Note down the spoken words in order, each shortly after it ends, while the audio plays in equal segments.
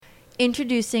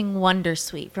Introducing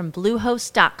Wondersuite from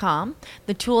Bluehost.com,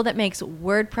 the tool that makes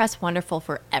WordPress wonderful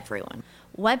for everyone.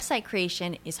 Website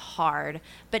creation is hard,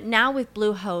 but now with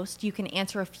Bluehost, you can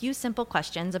answer a few simple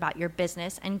questions about your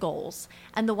business and goals,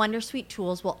 and the Wondersuite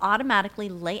tools will automatically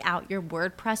lay out your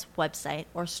WordPress website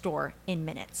or store in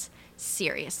minutes.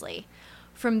 Seriously.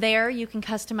 From there, you can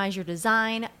customize your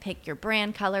design, pick your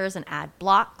brand colors, and add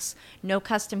blocks. No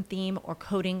custom theme or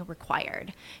coding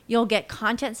required. You'll get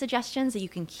content suggestions that you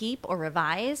can keep or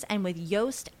revise, and with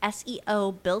Yoast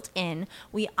SEO built in,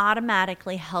 we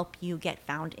automatically help you get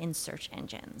found in search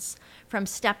engines. From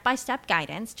step-by-step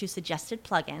guidance to suggested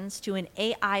plugins to an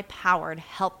AI-powered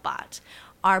help bot,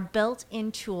 our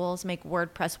built-in tools make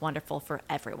WordPress wonderful for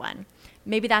everyone.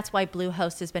 Maybe that's why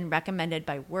Bluehost has been recommended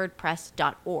by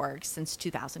WordPress.org since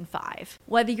 2005.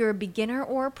 Whether you're a beginner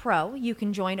or a pro, you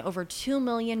can join over 2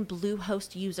 million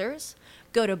Bluehost users.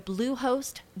 Go to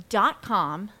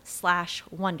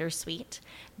bluehost.com/wondersuite.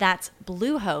 That's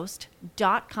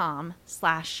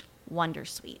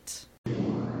bluehost.com/wondersuite.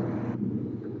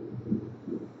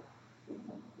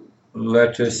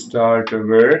 Let us start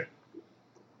our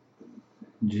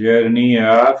journey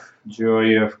of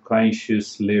joy of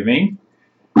conscious living.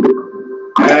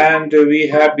 And we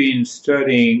have been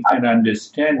studying and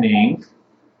understanding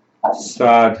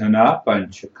Sadhana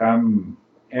Panchakam.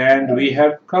 And we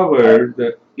have covered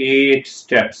the 8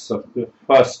 steps of the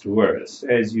first verse.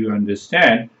 As you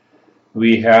understand,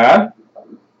 we have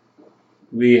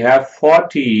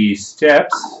 40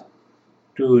 steps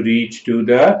to reach to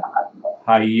the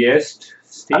highest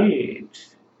state.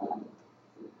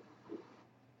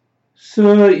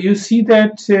 So you see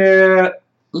that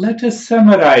let us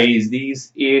summarize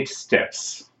these 8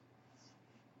 steps.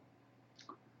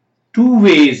 2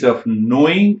 ways of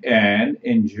knowing and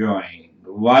enjoying.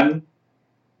 One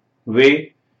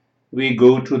way, we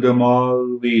go to the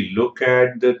mall, we look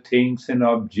at the things and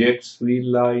objects we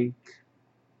like,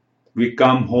 we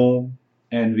come home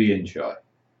and we enjoy.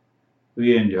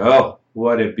 Oh,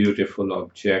 what a beautiful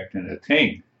object and a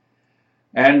thing.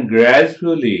 And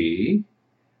gradually,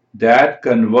 that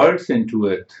converts into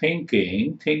a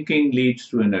thinking. Thinking leads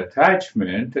to an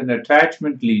attachment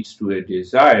leads to a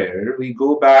desire. We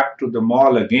go back to the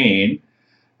mall again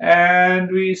and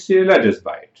we say, let us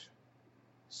buy it.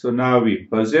 So now we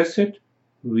possess it,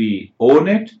 we own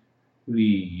it, we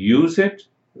use it,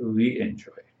 we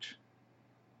enjoy it.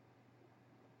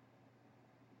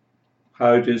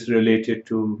 How it is related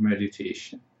to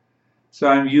meditation. So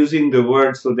I'm using the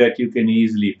word so that you can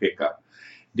easily pick up.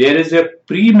 There is a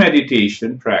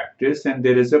pre-meditation practice and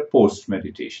there is a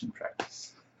post-meditation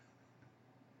practice.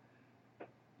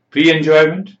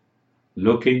 Pre-enjoyment,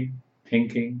 looking,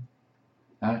 thinking,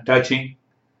 touching,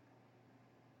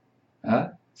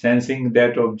 sensing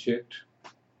that object.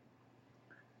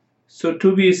 So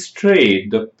to be straight,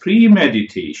 the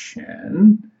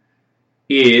pre-meditation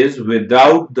is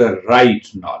without the right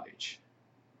knowledge.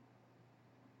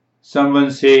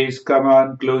 Someone says, come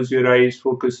on, close your eyes,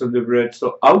 focus on the breath.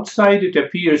 So outside it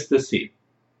appears the same.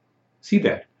 See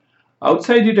that?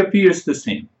 Outside it appears the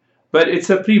same. But it's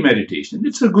a premeditation.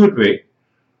 It's a good way.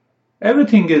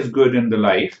 Everything is good in the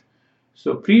life.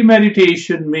 So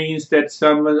premeditation means that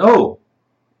someone, oh,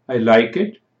 I like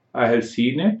it. I have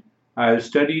seen it. I have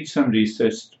studied some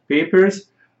research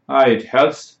papers. It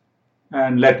helps.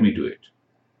 And let me do it.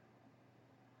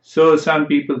 So some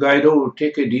people guide, oh,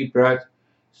 take a deep breath.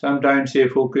 Sometimes they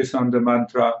focus on the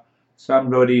mantra.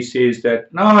 Somebody says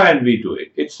that, no, and we do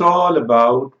it. It's all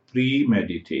about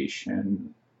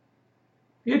premeditation.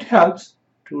 It helps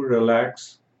to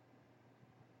relax,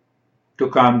 to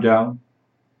calm down,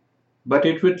 but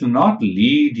it will not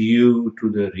lead you to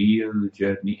the real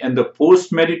journey. And the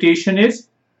post-meditation is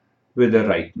with the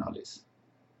right knowledge.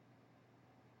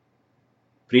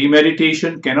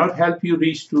 Premeditation cannot help you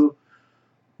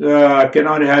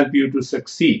cannot help you to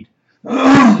succeed.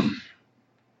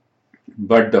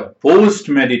 But the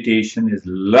post-meditation is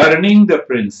learning the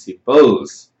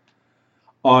principles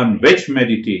on which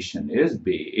meditation is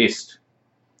based.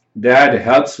 That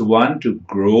helps one to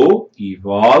grow,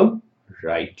 evolve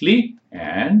rightly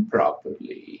and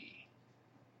properly.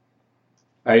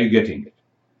 Are you getting it?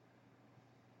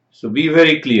 So be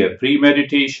very clear,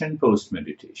 pre-meditation,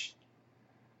 post-meditation.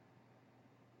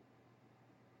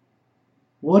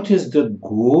 What is the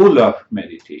goal of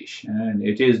meditation?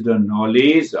 It is the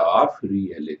knowledge of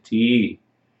reality.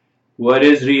 What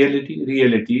is reality?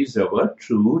 Reality is our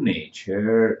true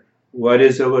nature. What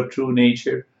is our true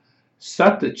nature?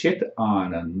 Sat Chit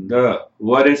Ananda.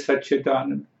 What is Sat Chit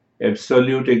Ananda?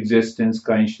 Absolute existence,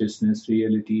 consciousness,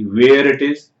 reality. Where it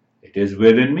is? It is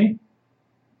within me.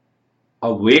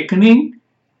 Awakening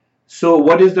So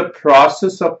what is the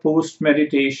process of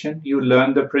post-meditation? You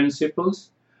learn the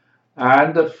principles.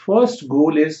 And the first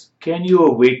goal is, can you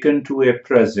awaken to a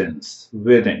presence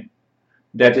within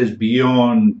that is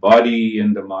beyond body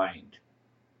and the mind?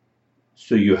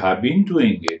 So you have been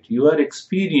doing it. You are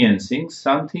experiencing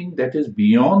something that is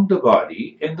beyond the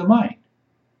body and the mind.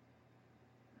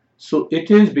 So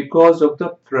it is because of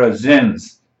the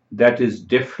presence that is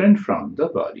different from the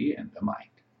body and the mind.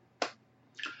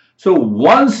 So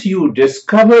once you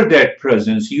discover that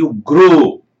presence, you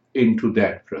grow into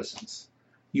that presence.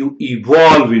 You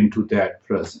evolve into that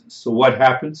presence. So what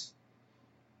happens?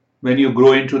 When you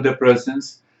grow into the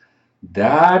presence,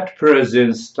 that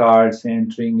presence starts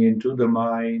entering into the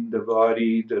mind, the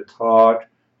body, the thought,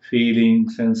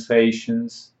 feelings,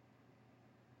 sensations.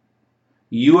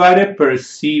 You are a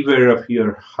perceiver of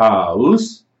your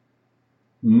house.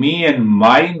 Me and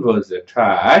mine was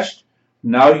attached.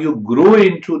 Now you grow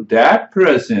into that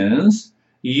presence.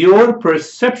 Your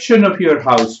perception of your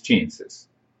house changes.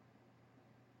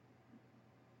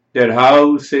 That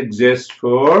house exists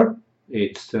for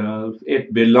itself.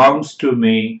 It belongs to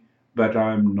me, but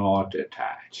I'm not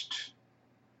attached.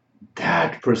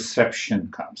 That perception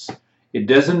comes. It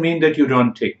doesn't mean that you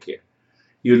don't take care.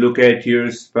 You look at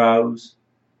your spouse,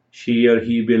 she or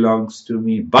he belongs to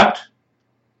me, but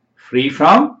free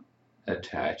from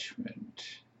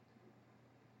attachment.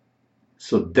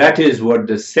 So that is what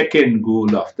the second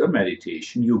goal of the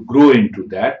meditation. You grow into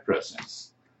that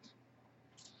presence.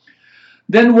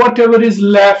 Then whatever is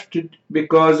left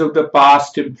because of the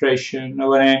past impression,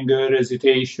 our anger,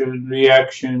 hesitation,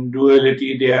 reaction,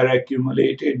 duality, they are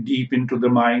accumulated deep into the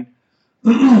mind.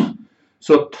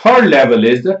 So third level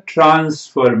is the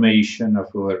transformation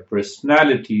of our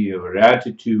personality, our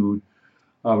attitude,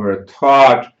 our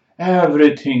thought.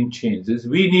 Everything changes.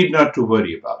 We need not to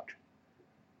worry about it.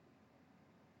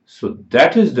 So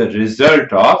that is the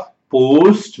result of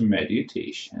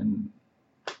post-meditation.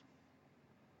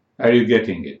 Are you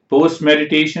getting it?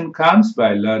 Post-meditation comes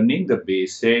by learning the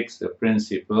basics, the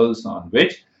principles on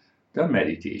which the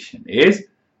meditation is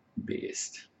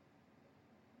based.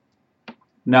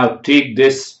 Now take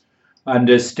this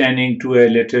understanding to a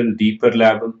little deeper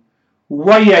level.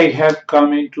 Why I have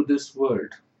come into this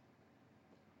world?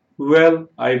 Well,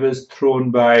 I was thrown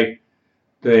by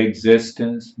the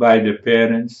existence, by the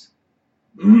parents.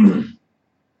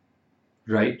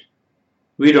 Right?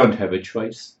 We don't have a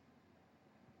choice.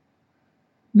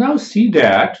 Now see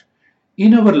that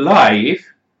in our life,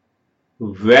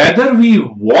 whether we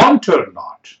want or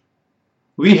not,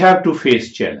 we have to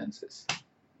face challenges.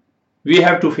 We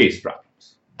have to face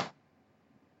problems.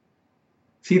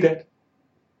 See that?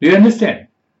 Do you understand?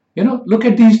 Look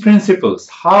at these principles,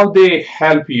 how they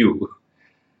help you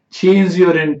change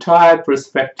your entire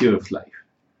perspective of life.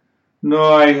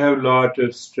 No, I have a lot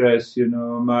of stress,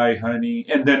 my honey,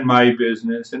 and then my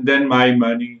business, and then my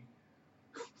money.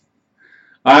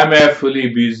 I'm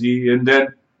awfully busy, and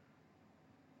then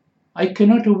I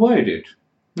cannot avoid it.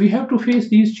 We have to face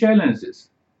these challenges.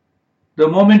 The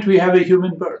moment we have a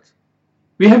human birth,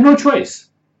 we have no choice.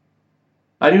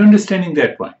 Are you understanding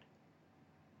that point?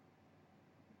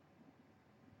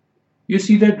 You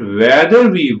see that whether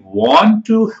we want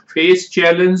to face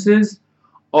challenges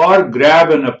or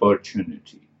grab an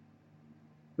opportunity,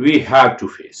 we have to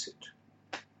face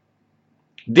it.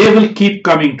 They will keep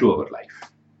coming to our life.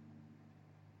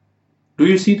 Do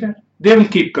you see that? They will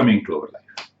keep coming to our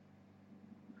life.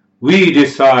 We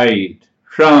decide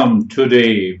from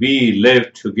today we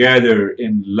live together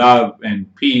in love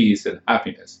and peace and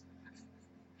happiness.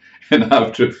 And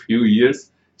after a few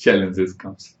years, challenges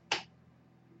comes.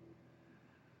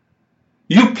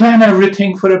 You plan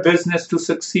everything for a business to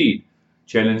succeed.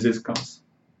 Challenges comes.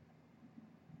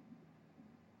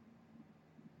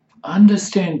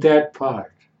 Understand that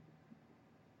part.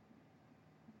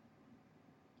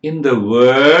 In the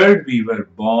world we were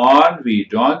born, we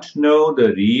don't know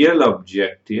the real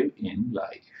objective in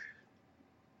life.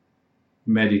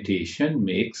 Meditation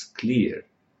makes clear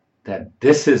that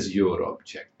this is your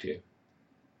objective,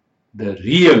 the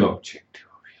real objective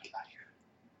of your life.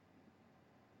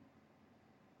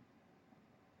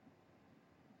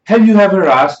 Have you ever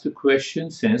asked the question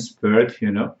since birth,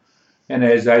 and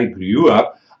as I grew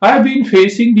up, I've been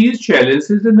facing these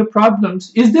challenges and the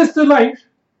problems. Is this the life?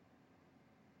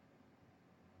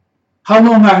 How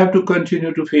long I have to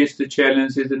continue to face the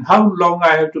challenges and how long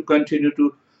I have to continue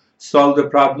to solve the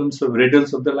problems of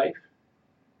riddles of the life?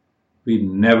 We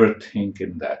never think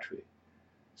in that way.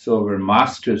 So our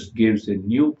Masters gives a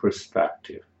new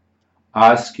perspective.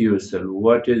 Ask yourself,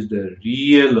 what is the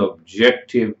real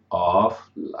objective of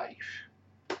life?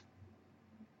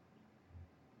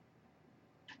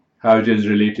 how it is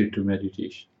related to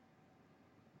meditation.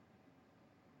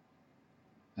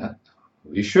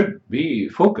 We should be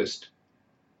focused.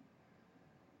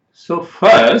 So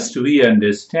first we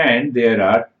understand there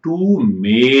are two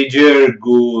major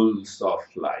goals of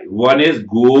life. One is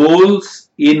goals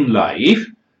in life,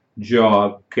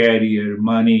 job, career,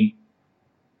 money,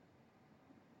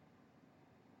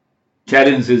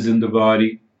 challenges in the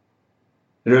body,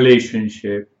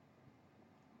 relationship.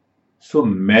 So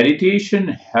meditation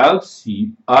helps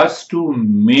us to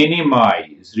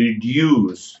minimize,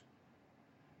 reduce,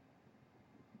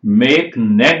 make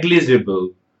negligible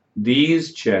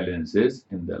these challenges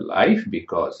in the life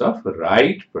because of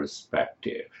right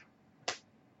perspective.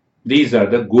 These are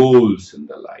the goals in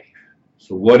the life.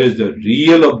 So what is the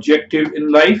real objective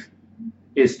in life?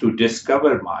 Is to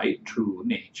discover my true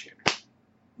nature.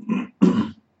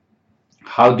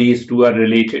 How these two are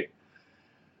related?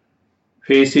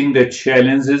 Facing the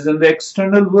challenges in the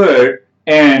external world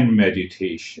and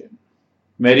meditation.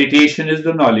 Meditation is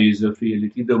the knowledge of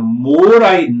reality. The more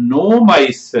I know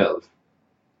myself,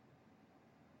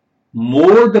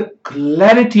 more the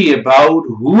clarity about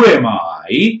who am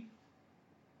I,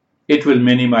 it will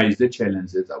minimize the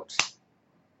challenges outside.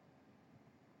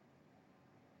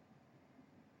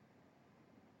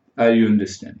 Are you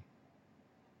understanding?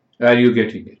 Are you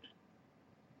getting it?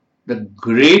 The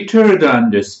greater the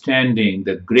understanding,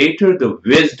 the greater the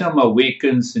wisdom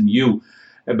awakens in you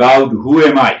about who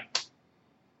am I.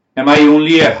 Am I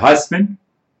only a husband?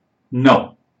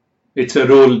 No. It's a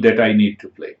role that I need to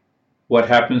play. What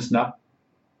happens now?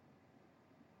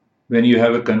 When you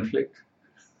have a conflict?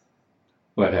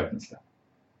 What happens now?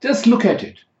 Just look at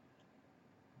it.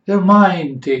 Your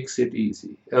mind takes it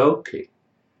easy. Okay.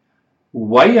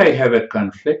 Why I have a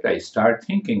conflict? I start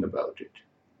thinking about it.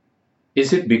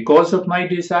 Is it because of my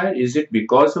desire? Is it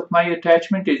because of my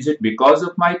attachment? Is it because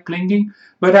of my clinging?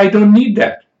 But I don't need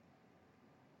that.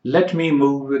 Let me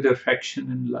move with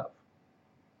affection and love.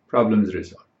 Problems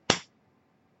resolved.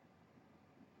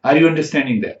 Are you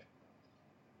understanding that?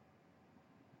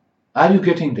 Are you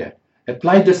getting that?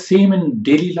 Apply the same in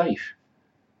daily life.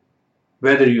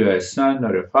 Whether you are a son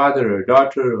or a father or a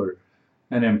daughter or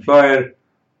an employer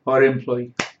or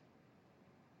employee.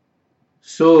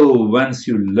 So once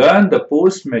you learn the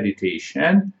post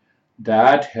meditation,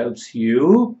 that helps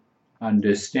you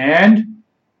understand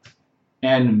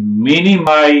and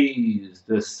minimize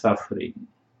the suffering.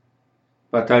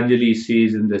 Patanjali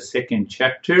says in the second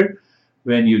chapter,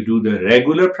 when you do the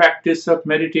regular practice of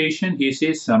meditation, he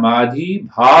says samadhi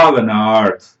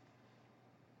bhavanarth.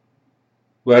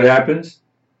 What happens?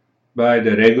 By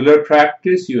the regular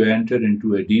practice, you enter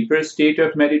into a deeper state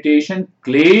of meditation,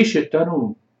 klesha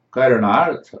tanu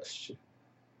karanarthasya.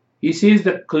 He says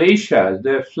the kleshas,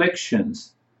 the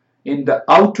afflictions in the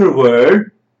outer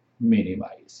world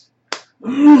minimize.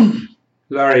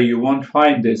 Larry, you won't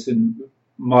find this in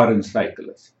modern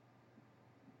psychology.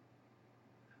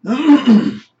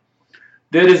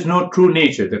 There is no true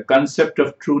nature. The concept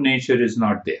of true nature is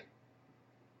not there.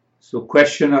 So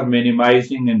question of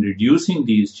minimizing and reducing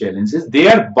these challenges, they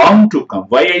are bound to come.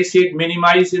 Why I said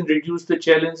minimize and reduce the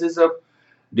challenges of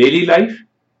daily life?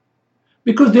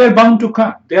 Because they are bound to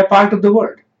come. They are part of the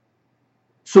world.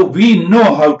 So we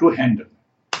know how to handle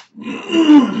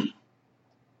them.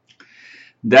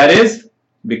 That is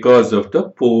because of the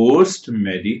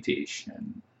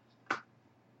post-meditation.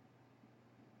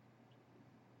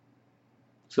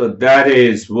 So that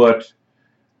is what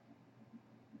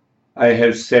I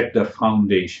have set the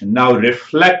foundation. Now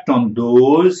reflect on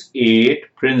those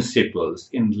 8 principles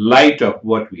in light of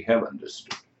what we have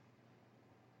understood.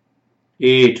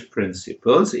 8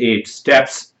 principles, 8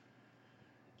 steps.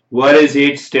 What is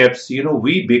 8 steps?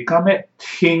 We become a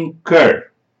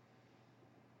thinker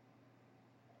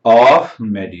of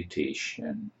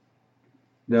meditation.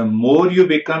 The more you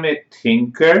become a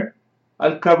thinker,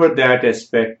 I'll cover that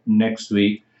aspect next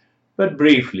week, but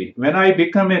briefly, when I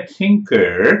become a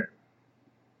thinker,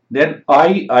 then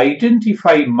I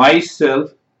identify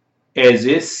myself as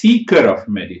a seeker of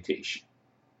meditation.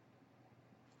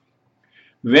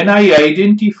 When I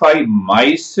identify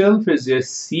myself as a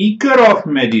seeker of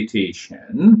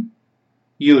meditation,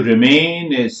 you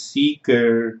remain a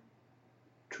seeker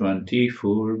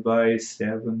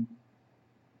 24/7.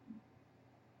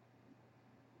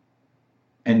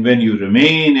 And when you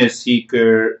remain a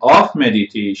seeker of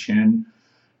meditation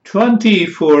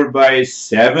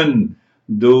 24/7,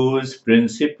 those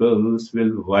principles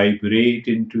will vibrate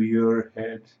into your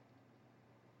head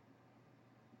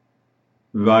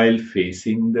while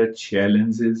facing the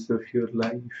challenges of your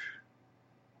life.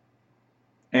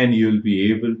 And you'll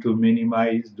be able to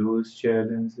minimize those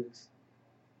challenges.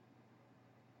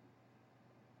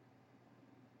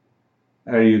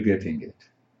 Are you getting it?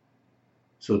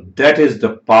 So that is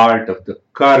the part of the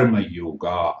Karma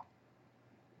Yoga.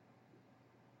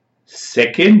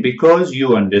 Second, because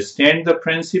you understand the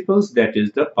principles, that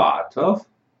is the path of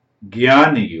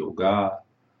Jnana Yoga,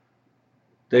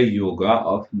 the yoga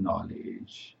of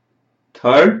knowledge.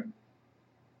 Third,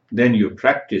 then you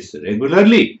practice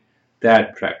regularly.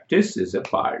 That practice is a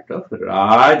part of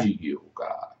Raj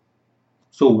Yoga.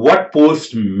 So what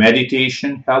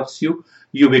post-meditation helps you?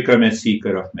 You become a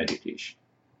seeker of meditation.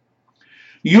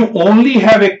 You only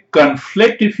have a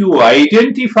conflict if you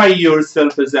identify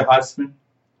yourself as a husband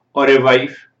or a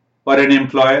wife or an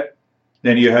employer.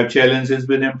 Then you have challenges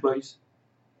with employees.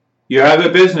 You have a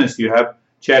business, you have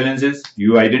challenges.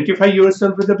 You identify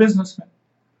yourself as a businessman.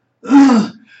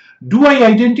 Do I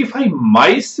identify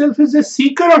myself as a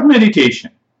seeker of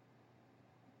meditation?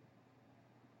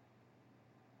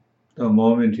 The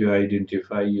moment you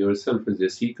identify yourself as a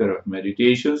seeker of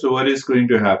meditation, so what is going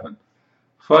to happen?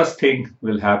 First thing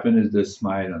will happen is the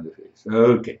smile on the face.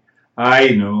 Okay, I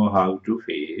know how to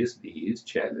face these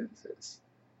challenges.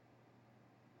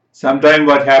 Sometimes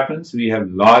what happens, we have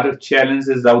a lot of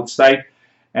challenges outside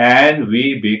and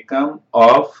we become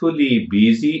awfully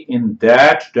busy in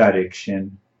that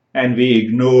direction and we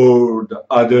ignore the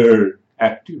other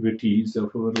activities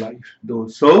of our life.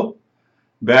 So,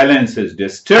 balance is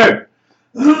disturbed.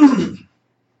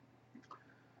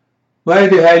 Why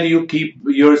the hell you keep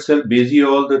yourself busy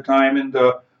all the time in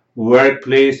the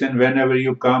workplace and whenever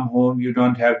you come home you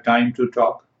don't have time to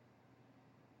talk?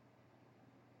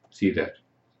 See that?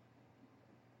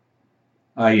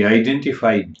 I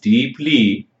identify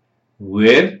deeply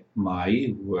with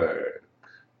my work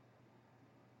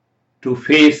to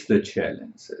face the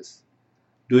challenges.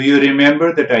 Do you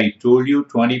remember that I told you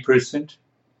 20%?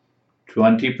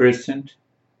 20%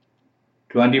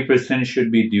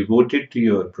 should be devoted to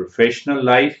your professional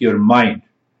life, your mind.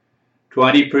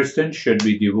 20% should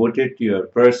be devoted to your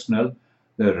personal.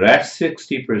 The rest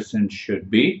 60% should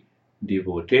be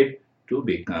devoted to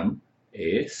become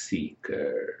a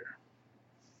seeker.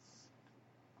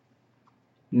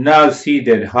 Now see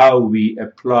that how we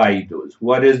apply those.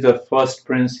 What is the first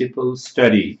principle?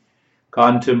 Study,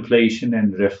 contemplation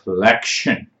and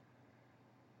reflection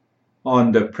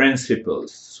on the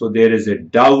principles. So there is a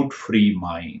doubt-free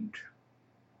mind.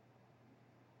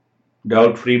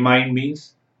 Doubt-free mind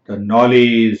means the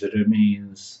knowledge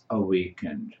remains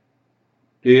awakened.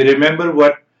 Do you remember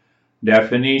what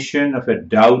definition of a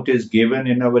doubt is given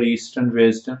in our Eastern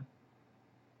wisdom?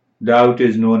 Doubt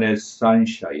is known as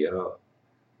sanshaya.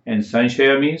 And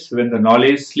sanshaya means when the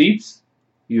knowledge sleeps,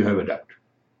 you have a doubt.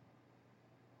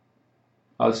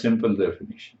 How simple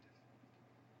definition.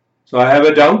 So I have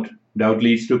a doubt. Doubt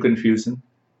leads to confusion,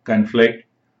 conflict.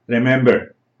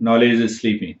 Remember, knowledge is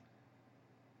sleeping.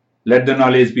 Let the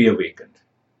knowledge be awakened.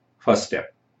 First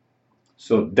step.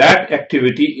 So that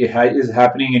activity is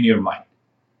happening in your mind.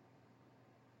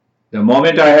 The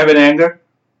moment I have an anger,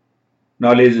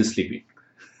 knowledge is sleeping.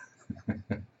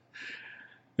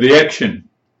 Reaction.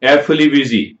 Fully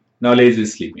busy, knowledge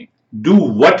is sleeping. Do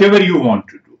whatever you want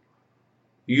to do.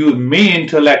 You may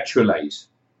intellectualize,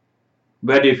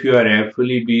 but if you are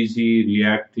fully busy,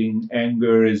 reacting,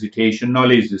 anger, hesitation,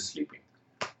 knowledge is sleeping.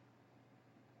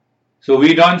 So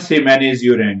we don't say manage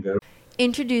your anger.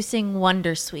 Introducing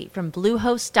Wondersuite from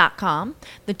Bluehost.com,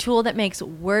 the tool that makes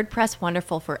WordPress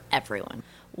wonderful for everyone.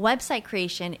 Website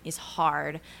creation is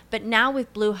hard, but now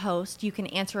with Bluehost, you can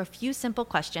answer a few simple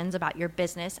questions about your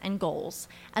business and goals,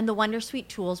 and the Wondersuite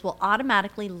tools will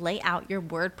automatically lay out your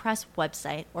WordPress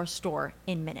website or store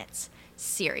in minutes.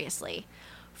 Seriously.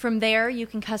 From there, you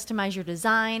can customize your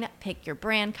design, pick your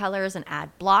brand colors, and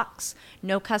add blocks.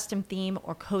 No custom theme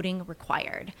or coding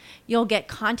required. You'll get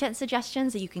content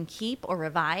suggestions that you can keep or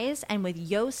revise, and with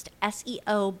Yoast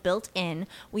SEO built in,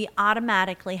 we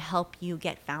automatically help you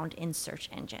get found in search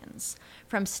engines.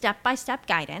 From step-by-step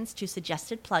guidance to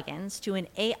suggested plugins to an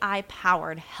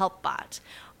AI-powered help bot,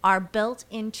 our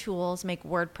built-in tools make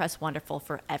WordPress wonderful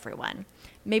for everyone.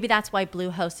 Maybe that's why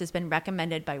Bluehost has been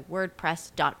recommended by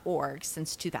WordPress.org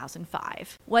since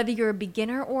 2005. Whether you're a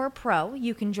beginner or a pro,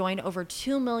 you can join over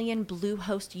 2 million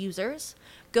Bluehost users.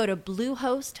 Go to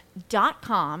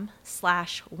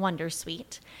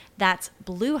bluehost.com/wondersuite. That's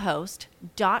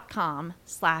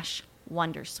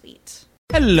bluehost.com/wondersuite.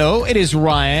 Hello, it is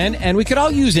Ryan, and we could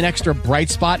all use an extra bright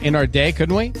spot in our day,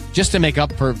 couldn't we? Just to make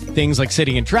up for things like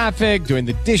sitting in traffic, doing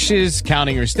the dishes,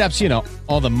 counting your steps, you know,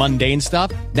 all the mundane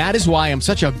stuff. That is why I'm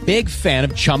such a big fan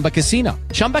of Chumba Casino.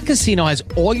 Chumba Casino has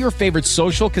all your favorite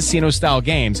social casino-style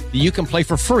games that you can play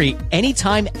for free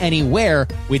anytime, anywhere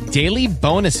with daily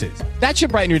bonuses. That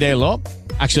should brighten your day a little.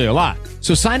 Actually, a lot.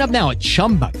 So sign up now at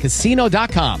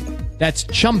ChumbaCasino.com. That's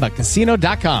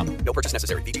ChumbaCasino.com. No purchase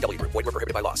necessary. VGW Group. Void where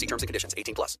prohibited by law. See terms and conditions.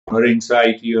 18+. Or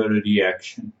anxiety or a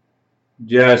reaction.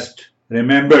 Just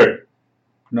remember,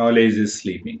 knowledge is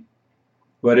sleeping.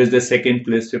 What is the second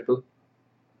principle?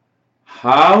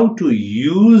 How to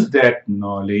use that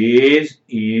knowledge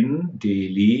in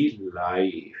daily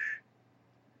life.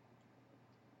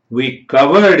 We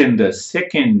covered in the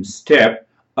second step,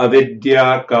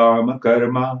 avidya, kama,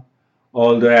 karma.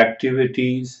 All the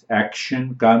activities,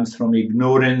 action comes from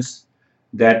ignorance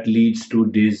that leads to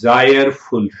desire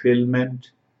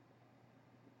fulfillment.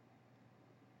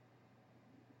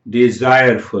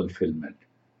 Desire fulfillment.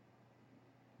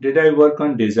 Did I work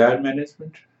on desire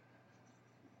management?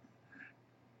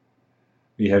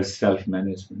 We have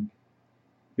self-management.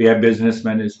 We have business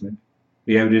management.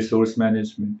 We have resource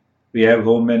management. We have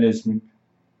home management.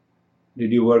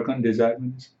 Did you work on desire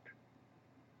management?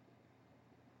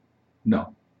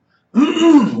 No.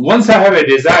 Once I have a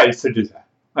desire, it's a desire.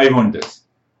 I want this.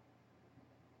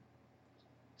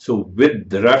 So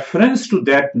with reference to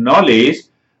that knowledge,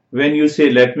 when you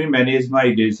say, let me manage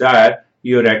my desire,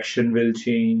 your action will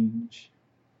change.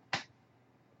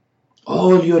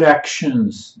 All your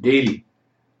actions daily,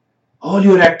 all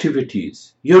your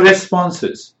activities, your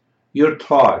responses, your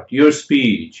thought, your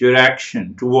speech, your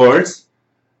action towards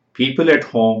people at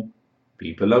home,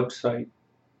 people outside,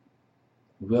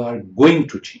 we are going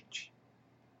to change.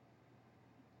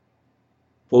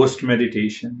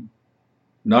 Post-meditation,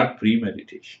 not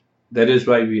pre-meditation. That is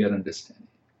why we are understanding.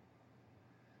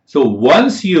 So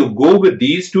once you go with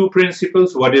these two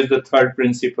principles, what is the third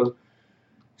principle?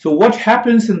 So what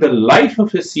happens in the life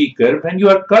of a seeker when you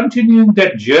are continuing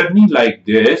that journey like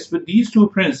this with these two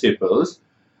principles?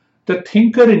 The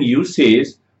thinker in you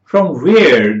says, from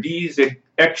where these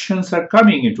actions are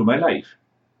coming into my life?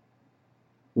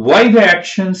 Why the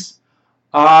actions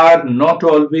are not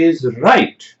always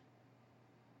right?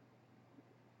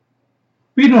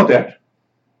 We know that.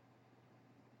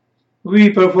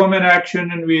 We perform an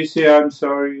action and we say, I'm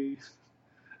sorry.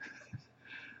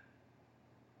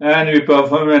 And we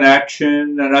perform an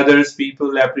action and others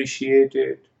people appreciate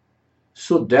it.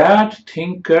 So that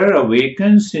thinker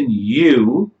awakens in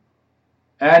you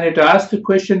and it asks the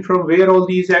question from where all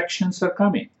these actions are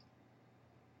coming.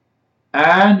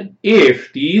 And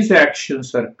if these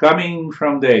actions are coming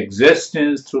from the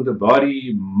existence through the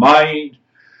body, mind,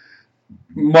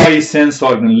 my sense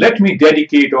organ, let me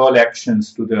dedicate all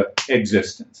actions to the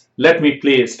existence. Let me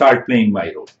start playing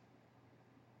my role.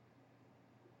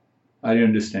 Are you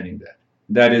understanding that?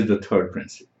 That is the third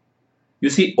principle. You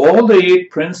see, all the 8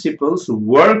 principles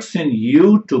works in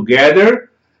you together.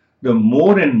 The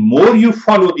more and more you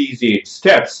follow these 8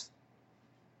 steps,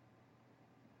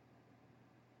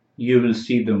 you will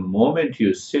see the moment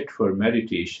you sit for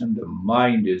meditation, the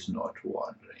mind is not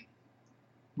wandering.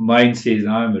 Mind says,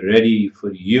 I'm ready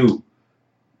for you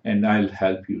and I'll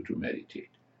help you to meditate.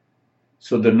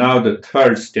 So now the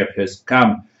third step has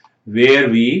come where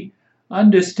we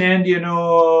understand,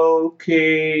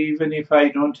 okay, even if I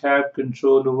don't have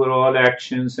control over all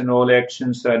actions and all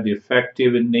actions are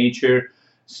defective in nature,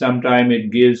 sometimes it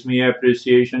gives me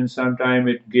appreciation, sometimes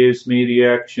it gives me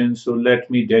reaction, so let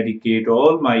me dedicate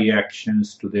all my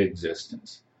actions to the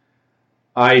existence.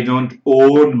 I don't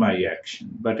own my action,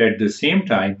 but at the same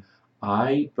time,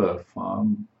 I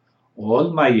perform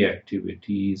all my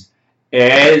activities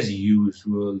as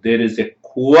usual. There is a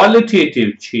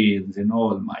qualitative change in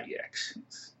all my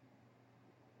actions.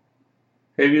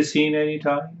 Have you seen any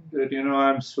time that,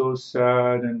 I'm so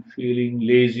sad and feeling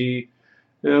lazy?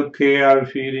 Okay, I'm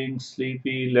feeling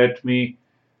sleepy. Let me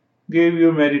give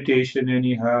you meditation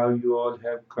anyhow. You all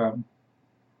have come.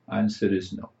 Answer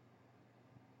is no.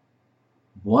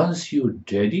 Once you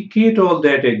dedicate all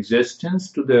that existence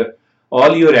to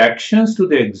all your actions to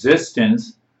the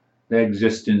existence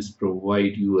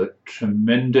provide you a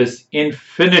tremendous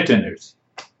infinite energy.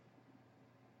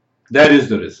 That is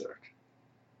the result.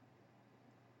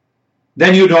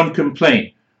 Then you don't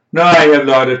complain. No, I have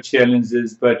a lot of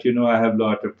challenges, but I have a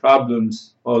lot of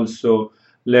problems also.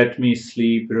 Let me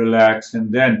sleep, relax, and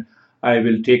then I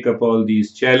will take up all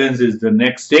these challenges the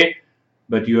next day,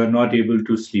 but you are not able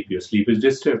to sleep. Your sleep is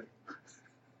disturbed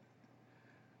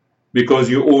because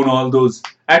you own all those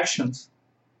actions.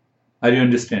 Are you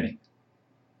understanding?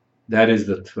 That is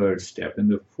the third step. And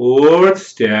the fourth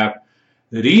step,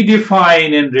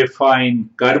 redefine and refine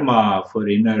karma for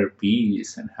inner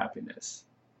peace and happiness.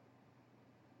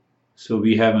 So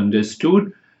we have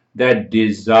understood that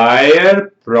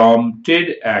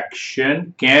desire-prompted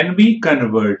action can be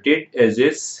converted as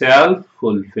a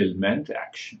self-fulfillment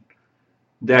action.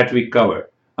 That we cover.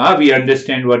 We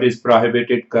understand what is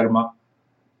prohibited karma.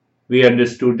 We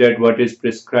understood that what is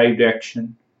prescribed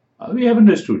action. We have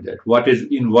understood that. What is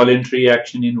involuntary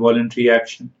action, involuntary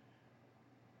action.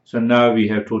 So now we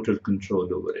have total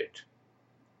control over it.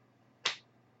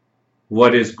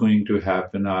 What is going to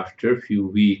happen after a few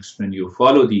weeks when you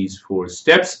follow these 4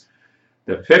 steps?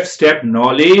 The 5th step,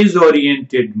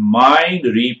 knowledge-oriented mind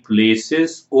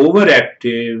replaces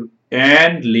overactive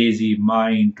and lazy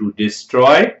mind to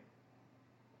destroy.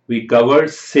 We cover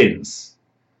sins.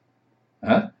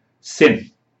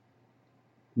 Sin.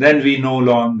 Then we no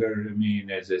longer remain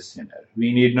as a sinner.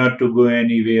 We need not to go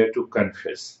anywhere to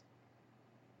confess.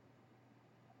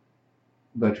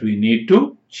 But we need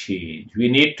to change. We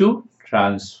need to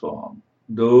transform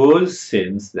those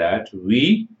sins that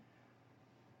we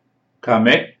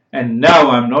commit, and now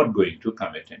I'm not going to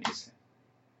commit any sin.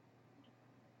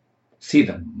 See,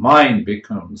 the mind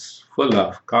becomes full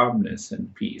of calmness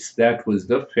and peace. That was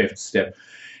the 5th step.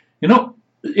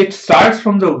 It starts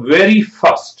from the very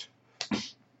first.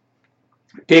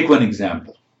 Take one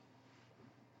example.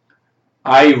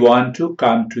 I want to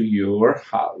come to your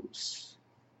house.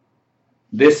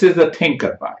 This is the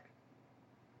thinker part.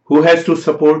 Who has to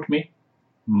support me?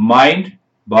 Mind,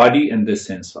 body, and the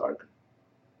sense organ.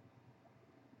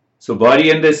 So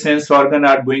body and the sense organ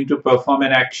are going to perform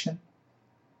an action.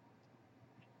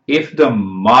 If the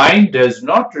mind does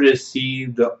not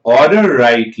receive the order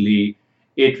rightly,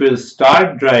 it will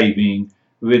start driving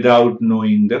without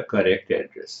knowing the correct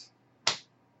address.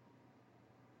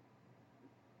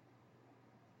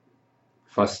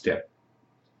 First step.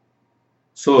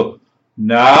 So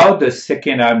now the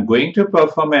second, I'm going to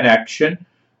perform an action.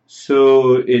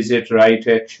 So is it right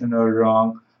action or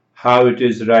wrong? How it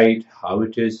is right, how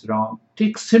it is wrong.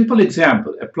 Take simple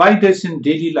example. Apply this in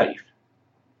daily life.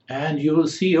 And you will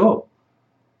see,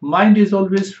 mind is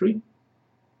always free.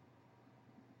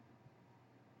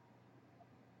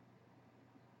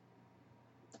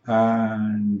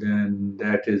 And then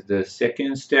that is the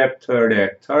second step.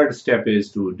 Third step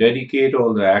is to dedicate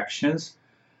all the actions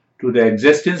to the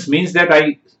existence. Means that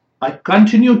I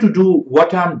continue to do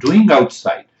what I'm doing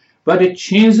outside, but it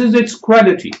changes its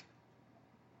quality.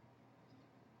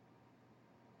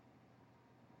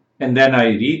 And then I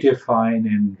redefine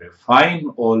and refine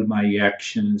all my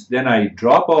actions. Then I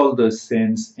drop all the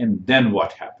sins, and then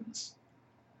what happens?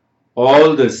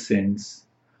 All the sins,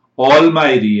 all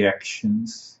my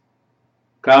reactions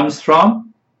comes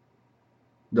from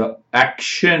the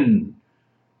action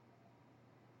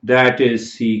that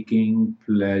is seeking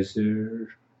pleasure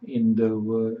in the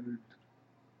world.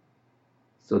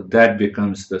 So that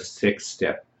becomes the 6th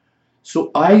step.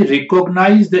 So I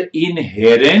recognize the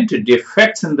inherent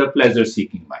defects in the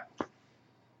pleasure-seeking mind.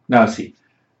 Now see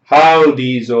how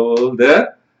these all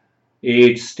the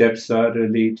 8 steps are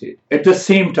related. At the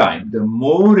same time, the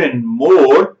more and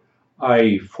more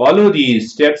I follow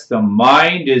these steps, the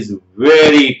mind is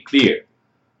very clear.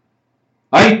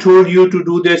 I told you to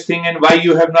do this thing, and why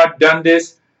you have not done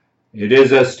this? It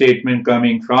is a statement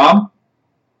coming from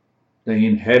the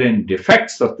inherent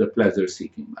defects of the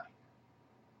pleasure-seeking mind.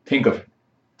 Think of it.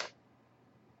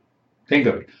 Think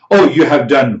of it. Oh, you have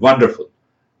done wonderful.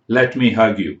 Let me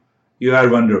hug you. You are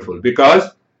wonderful because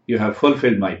you have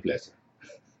fulfilled my pleasure.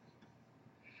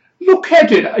 Look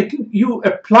at it. I think you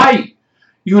apply.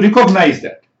 You recognize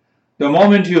that. The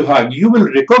moment you hug, you will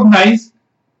recognize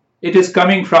it is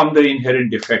coming from the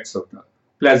inherent defects of the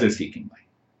pleasure-seeking mind.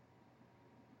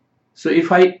 So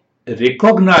if I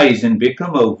recognize and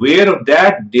become aware of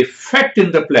that defect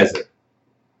in the pleasure,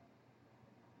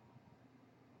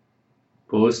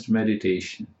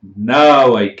 post-meditation,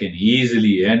 now I can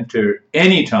easily enter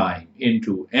anytime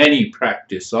into any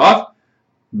practice of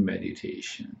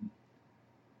meditation.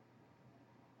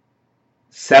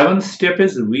 7th step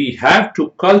is we have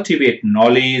to cultivate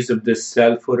knowledge of the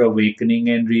self for awakening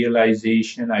and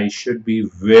realization. I should be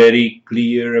very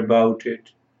clear about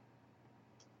it.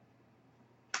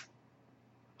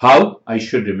 How? I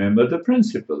should remember the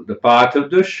principle, the path of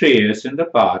the Shreyas and the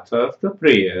path of the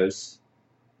prayers.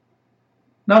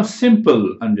 Now,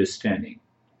 simple understanding.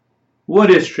 What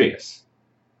is Shreyas?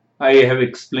 I have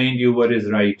explained you what is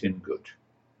right and good.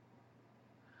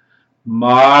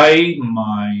 My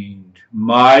mind,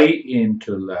 my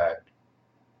intellect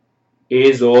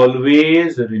is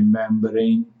always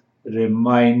remembering,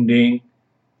 reminding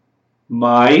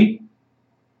my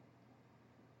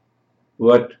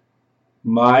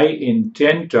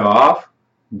intent of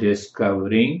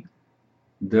discovering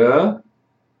the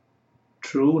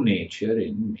true nature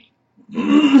in me.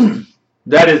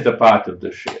 That is the path of the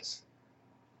Shreyas.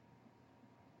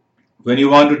 When you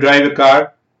want to drive a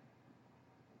car,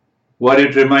 what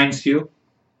it reminds you?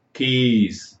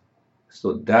 keys.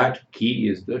 So that key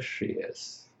is the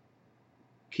Shreyas.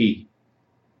 Key.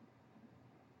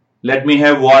 Let me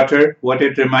have water. What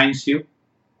it reminds you?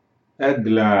 A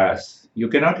glass. You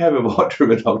cannot have a water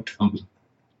without tumbler.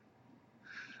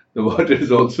 The water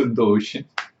is also in the ocean.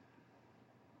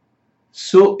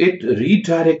 So it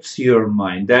redirects your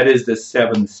mind. That is the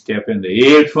seventh step. And the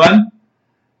eighth one,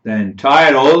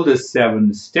 all the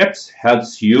 7 steps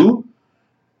helps you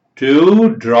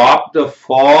to drop the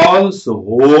false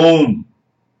home.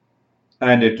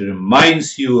 And it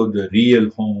reminds you of the real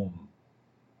home.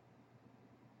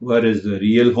 What is the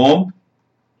real home?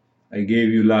 I gave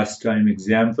you last time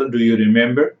example. Do you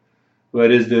remember?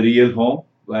 What is the real home?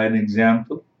 By an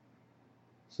example.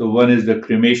 So one is the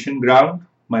cremation ground.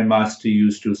 My master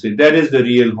used to say, that is the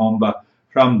real home, but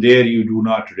from there you do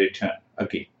not return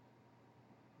again.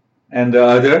 And the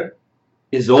other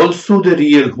is also the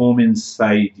real home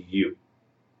inside you,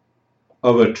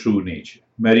 our true nature.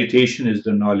 Meditation is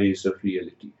the knowledge of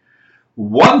reality.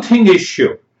 One thing is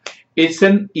sure, it's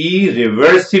an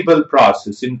irreversible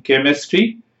process. In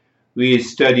chemistry, we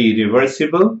study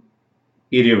reversible,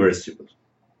 irreversible.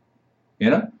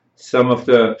 Some of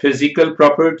the physical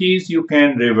properties, you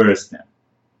can reverse them.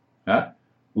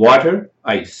 Water,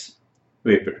 ice,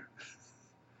 vapor.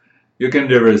 You can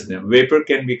reverse them. Vapor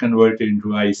can be converted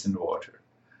into ice and water.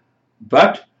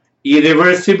 But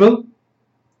irreversible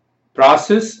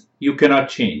process, you cannot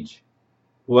change.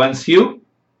 So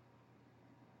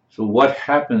what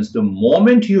happens? The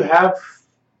moment you have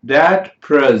that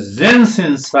presence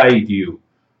inside you,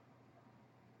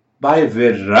 by a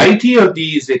variety of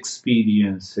these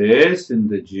experiences in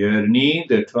the journey,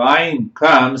 the time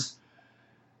comes,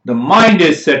 the mind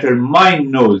is settled,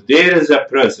 mind knows there is a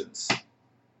presence.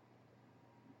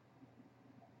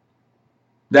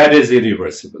 That is a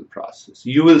irreversible process.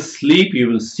 You will sleep, you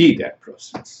will see that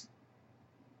presence.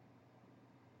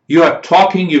 You are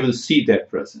talking, you will see that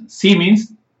presence. See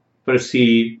means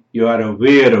perceive, you are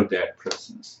aware of that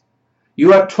presence.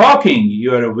 You are talking,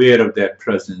 you are aware of that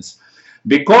presence.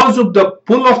 Because of the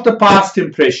pull of the past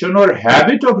impression or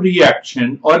habit of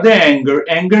reaction or the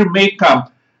anger may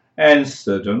come. And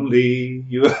suddenly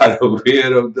you are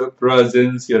aware of the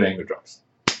presence, your anger drops.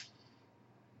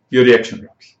 Your reaction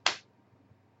drops.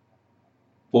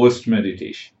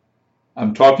 Post-meditation.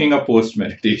 I'm talking of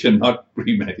post-meditation, not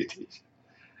pre-meditation.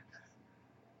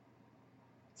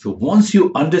 So once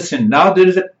you understand, now there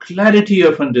is a clarity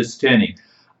of understanding.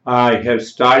 I have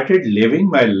started living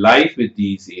my life with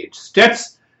these 8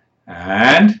 steps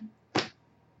and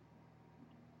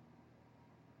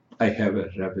I have a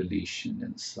revelation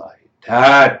inside.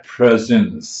 That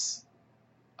presence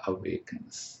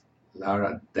awakens.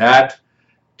 Lara, that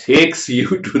takes you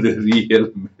to the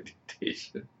real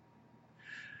meditation.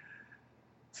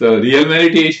 So real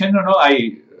meditation,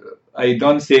 I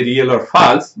don't say real or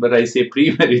false, but I say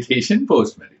pre-meditation,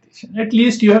 post-meditation. At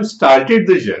least you have started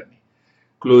the journey.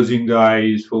 Closing the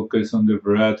eyes, focus on the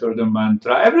breath or the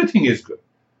mantra, everything is good.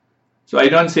 So I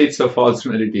don't say it's a false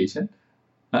meditation.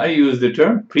 I use the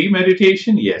term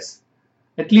pre-meditation, yes.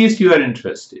 At least you are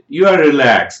interested. You are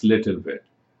relaxed a little bit.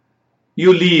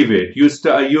 You leave it.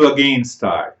 You again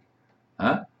start.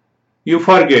 You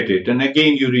forget it and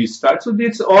again you restart. So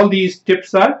all these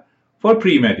tips are for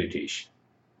pre-meditation.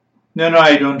 No,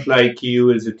 I don't like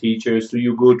you as a teacher, so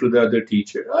you go to the other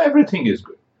teacher. Everything is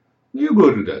good. You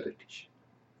go to the other teacher.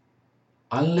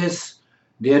 Unless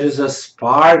there is a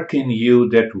spark in you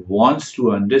that wants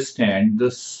to understand the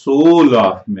soul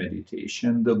of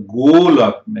meditation, the goal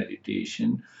of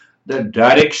meditation, the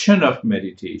direction of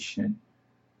meditation,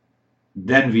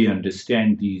 then we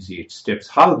understand these 8 steps,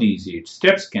 how these 8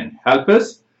 steps can help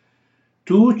us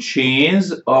to change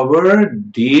our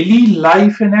daily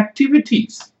life and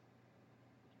activities.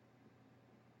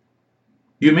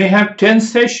 You may have 10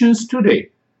 sessions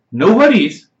today. No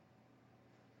worries.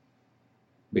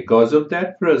 Because of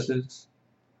that presence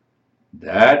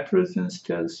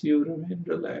tells you remain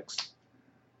relaxed.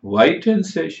 Why 10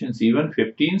 sessions? Even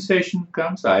 15 sessions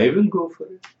comes, I will go for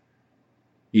it.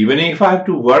 Even if I have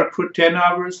to work for 10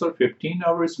 hours or 15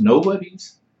 hours, no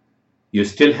worries. You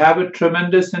still have a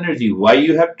tremendous energy. Why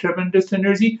you have tremendous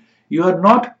energy? You are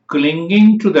not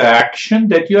clinging to the action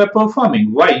that you are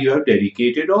performing. Why? You have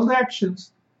dedicated all the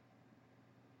actions.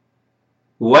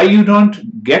 Why you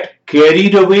don't get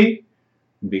carried away?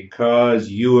 Because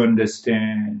you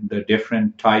understand the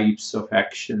different types of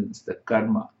actions, the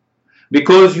karma.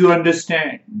 Because you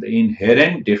understand the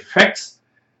inherent defects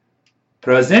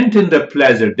present in the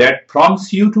pleasure that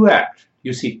prompts you to act.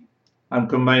 You see, I'm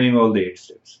combining all the 8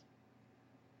 steps.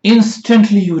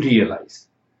 Instantly you realize.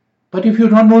 But if you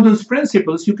don't know those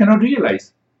principles, you cannot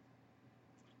realize.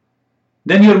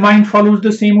 then your mind follows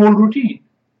the same old routine.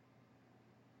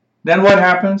 Then what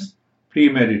happens?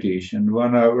 Pre-meditation,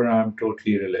 1 hour I'm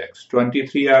totally relaxed.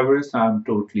 23 hours I'm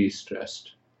totally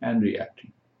stressed and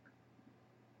reacting.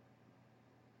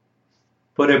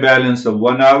 Put a balance of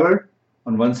 1 hour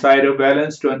on one side of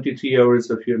balance, 23 hours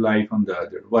of your life on the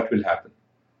other. What will happen?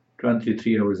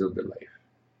 23 hours of the life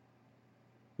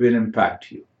will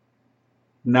impact you.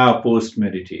 Now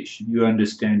post-meditation, you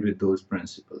understand with those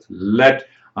principles.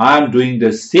 I'm doing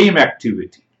the same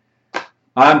activity.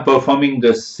 I'm performing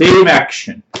the same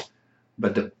action,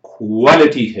 but the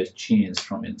quality has changed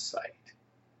from inside.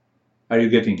 Are you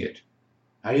getting it?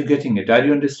 Are you getting it? Are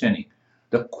you understanding?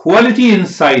 The quality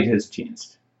inside has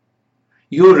changed.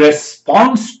 Your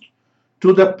response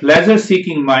to the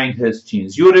pleasure-seeking mind has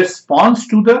changed. Your response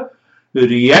to the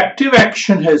reactive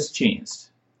action has changed.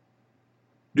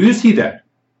 Do you see that?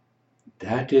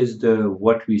 That is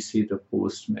what we say the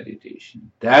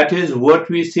post-meditation. That is what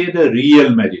we say the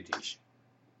real meditation.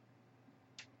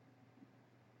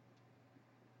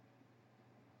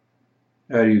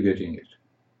 Are you getting it?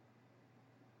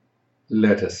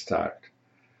 Let us start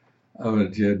our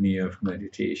journey of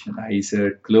meditation. Eyes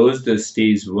are closed, the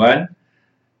stage 1.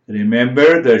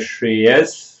 Remember the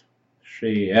Shreyas.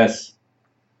 Shreyas.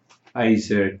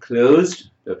 Eyes are closed.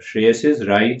 The Shreyas is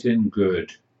right and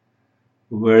good.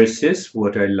 Versus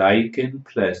what I like and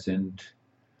pleasant.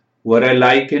 What I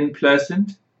like and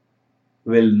pleasant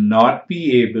will not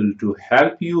be able to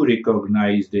help you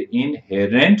recognize the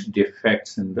inherent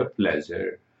defects in the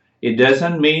pleasure. It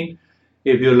doesn't mean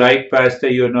if you like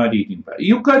pasta, you're not eating pasta.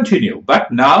 You continue.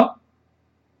 But now,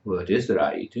 what is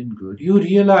right and good? You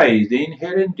realize the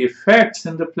inherent defects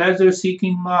in the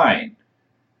pleasure-seeking mind.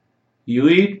 You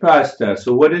eat pasta,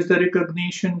 so what is the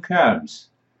recognition comes?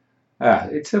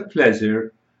 It's a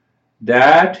pleasure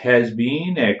that has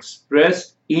been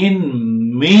expressed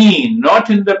in me,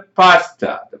 not in the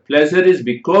pasta. The pleasure is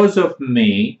because of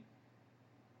me,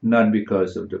 not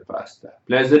because of the pasta.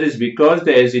 Pleasure is because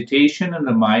the hesitation in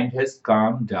the mind has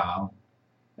calmed down.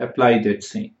 Apply that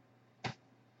same.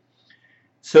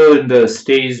 So in the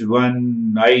stage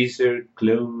 1, eyes are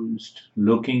closed,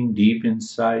 looking deep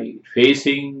inside,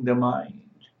 facing the mind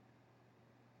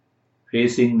inside.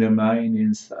 Facing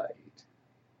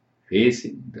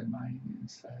the mind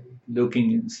inside,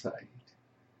 looking inside.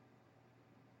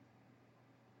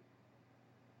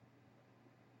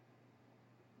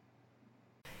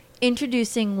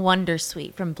 Introducing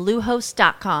Wondersuite from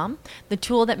Bluehost.com, the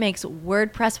tool that makes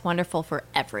WordPress wonderful for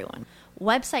everyone.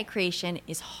 Website creation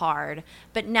is hard,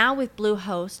 but now with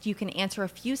Bluehost, you can answer a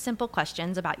few simple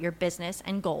questions about your business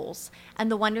and goals,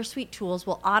 and the Wondersuite tools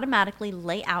will automatically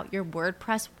lay out your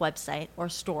WordPress website or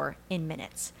store in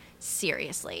minutes.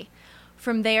 Seriously.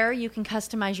 From there, you can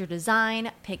customize your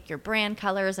design, pick your brand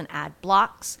colors, and add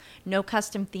blocks. No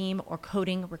custom theme or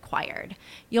coding required.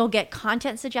 You'll get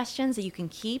content suggestions that you can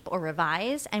keep or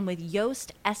revise, and with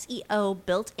Yoast SEO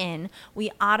built in,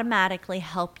 we automatically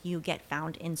help you get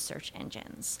found in search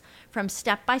engines. From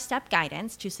step-by-step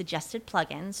guidance to suggested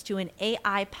plugins to an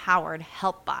AI-powered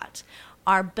help bot,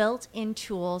 our built-in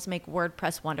tools make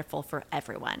WordPress wonderful for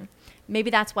everyone. Maybe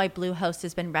that's why Bluehost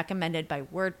has been recommended by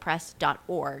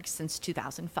WordPress.org since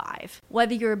 2005.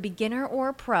 Whether you're a beginner or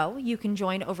a pro, you can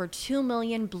join over 2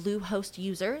 million Bluehost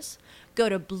users. Go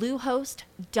to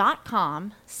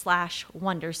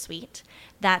bluehost.com/wondersuite.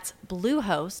 That's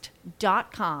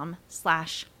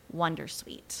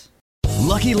bluehost.com/wondersuite.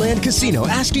 Lucky Land Casino,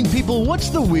 asking people, what's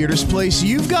the weirdest place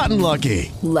you've gotten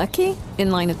lucky? Lucky? In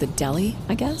line at the deli,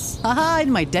 I guess? Aha,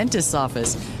 in my dentist's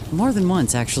office. More than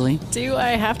once, actually. Do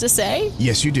I have to say?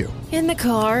 Yes, you do. In the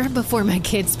car before my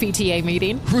kids' PTA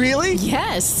meeting. Really?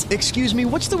 Yes. Excuse me,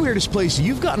 what's the weirdest place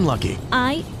you've gotten lucky?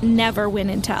 I never win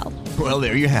and tell. Well,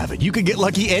 there you have it. You can get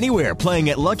lucky anywhere, playing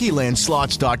at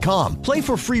LuckyLandSlots.com. Play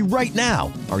for free right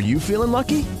now. Are you feeling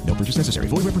lucky? No purchase necessary.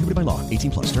 Void where prohibited by law.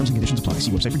 18+. Terms and conditions apply.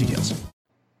 See website for details.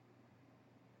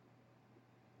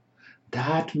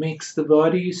 That makes the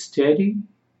body steady.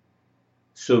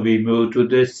 So we move to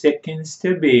the second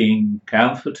step, being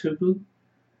comfortable.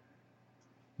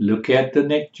 Look at the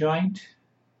neck joint.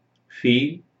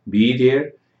 Feel, be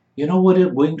there. You know what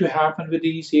is going to happen with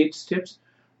these 8 steps?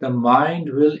 The mind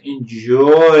will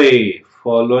enjoy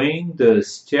following the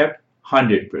step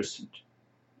 100%.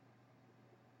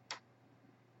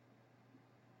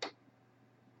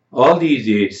 All these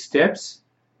 8 steps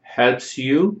helps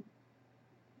you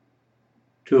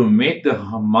to make the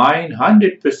mind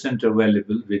 100%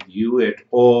 available with you at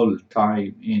all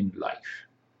time in life.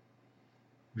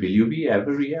 Will you be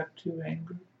ever reactive,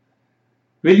 angry?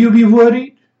 Will you be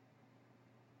worried?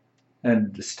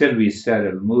 And still we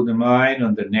settle. Move the mind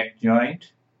on the neck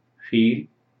joint. Feel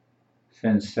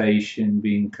sensation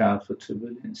being comfortable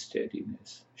and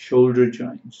steadiness. Shoulder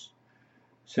joints.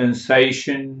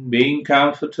 Sensation being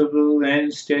comfortable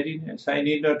and steadiness. I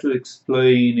need not to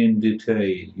explain in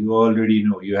detail. You already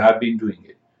know. You have been doing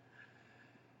it.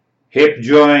 Hip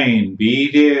joint. Be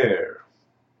there.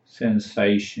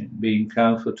 Sensation being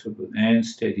comfortable and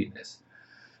steadiness.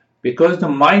 Because the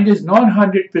mind is not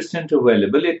 100%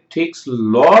 available, it takes a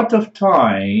lot of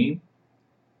time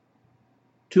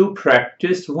to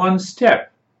practice one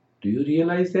step. Do you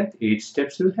realize that? 8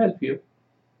 steps will help you.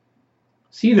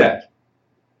 See that?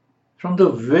 From the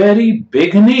very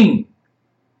beginning,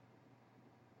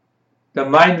 the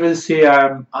mind will say,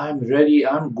 I'm ready,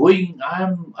 I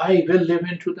will live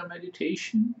into the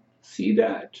meditation. See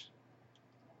that?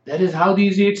 That is how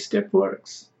these 8 steps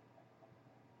works.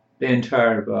 The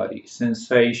entire body,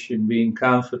 sensation, being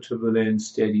comfortable and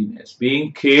steadiness,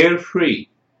 being carefree.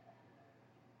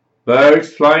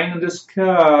 Birds flying in the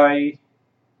sky.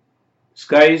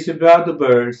 Sky is about the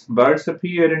birds. Birds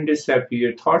appear and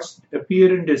disappear. Thoughts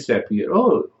appear and disappear.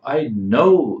 Oh, I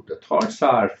know the thoughts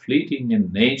are fleeting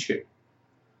in nature.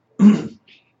 And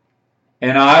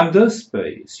I'm the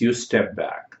space. You step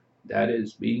back. That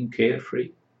is being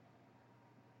carefree.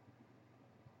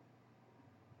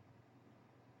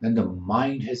 When the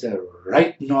mind has a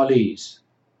right knowledge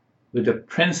with the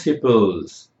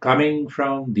principles coming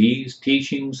from these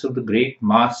teachings of the great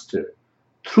master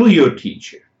through your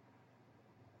teacher,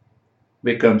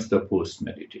 becomes the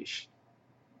post-meditation.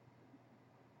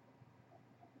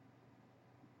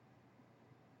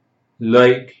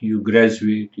 Like you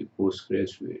graduate, you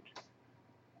post-graduate.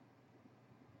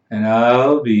 And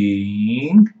now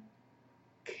being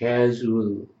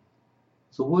casual.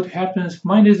 So what happens?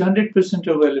 Mind is 100%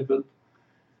 available.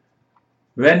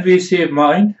 When we say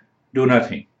mind, do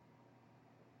nothing.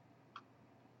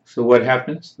 So what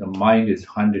happens? The mind is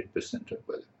 100%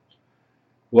 available.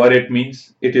 What it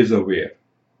means? It is aware.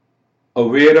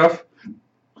 Aware of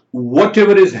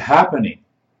whatever is happening.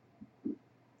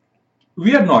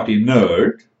 We are not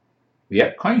inert. We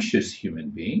are conscious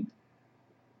human being.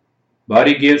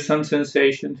 Body gives some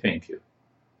sensation, thank you.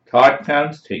 Thought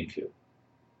comes, thank you.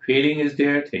 Feeling is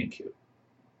there, thank you.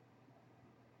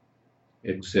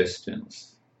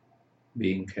 Existence,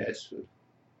 being casual.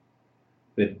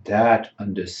 With that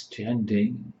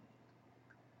understanding,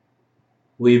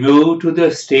 we move to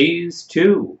the stage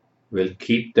 2. We'll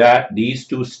keep these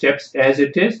 2 steps as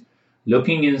it is,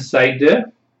 looking inside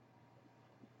the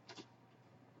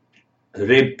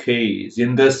rib cage,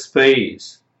 in the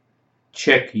space.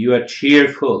 Check you are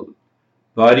cheerful,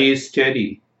 body is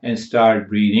steady, and start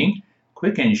breathing.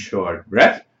 Quick and short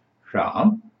breath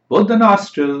from both the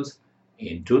nostrils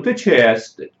into the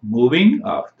chest, moving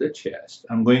off the chest.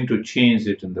 I'm going to change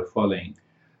it in the following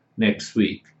next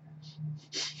week.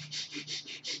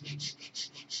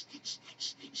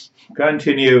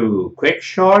 Continue. Quick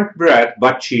short breath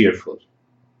but cheerful.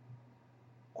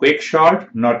 Quick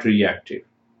short, not reactive.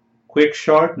 Quick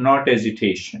short, not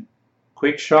hesitation.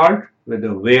 Quick short with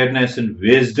awareness and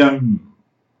wisdom.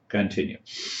 Continue.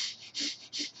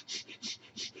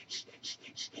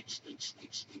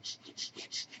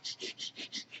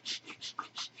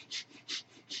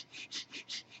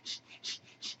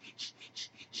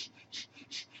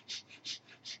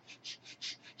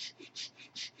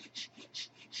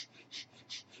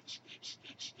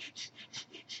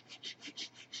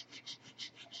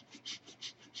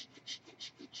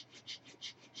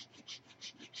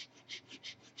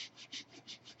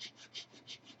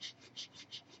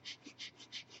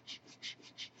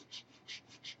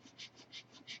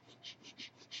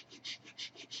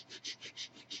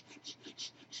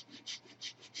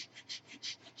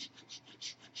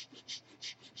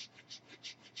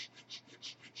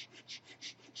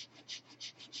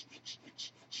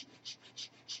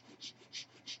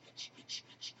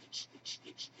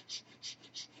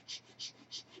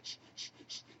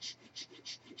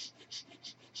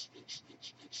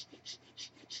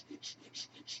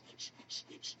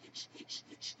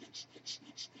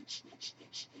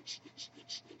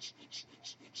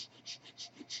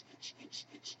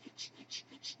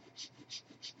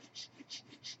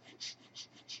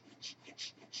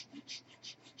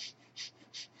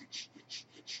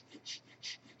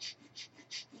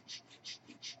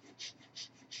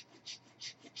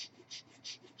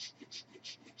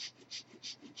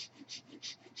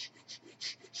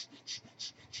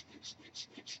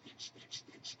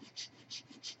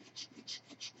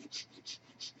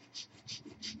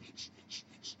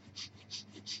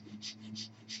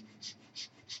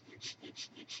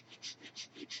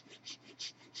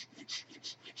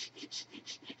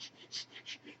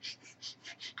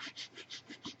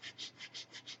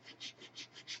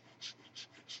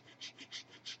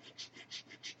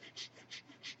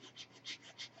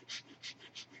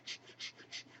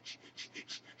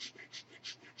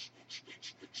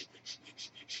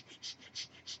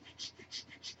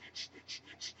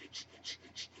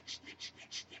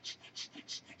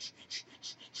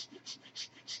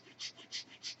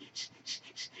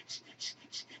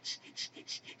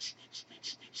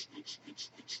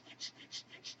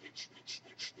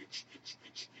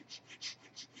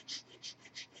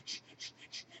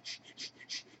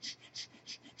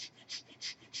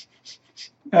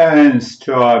 And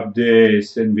stop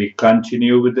this, and we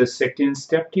continue with the second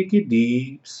step. Take a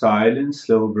deep, silent,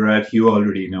 slow breath. You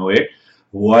already know it.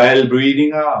 While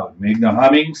breathing out, make the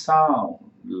humming sound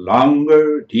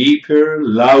longer, deeper,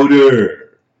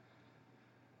 louder.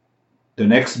 The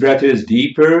next breath is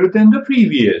deeper than the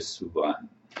previous one.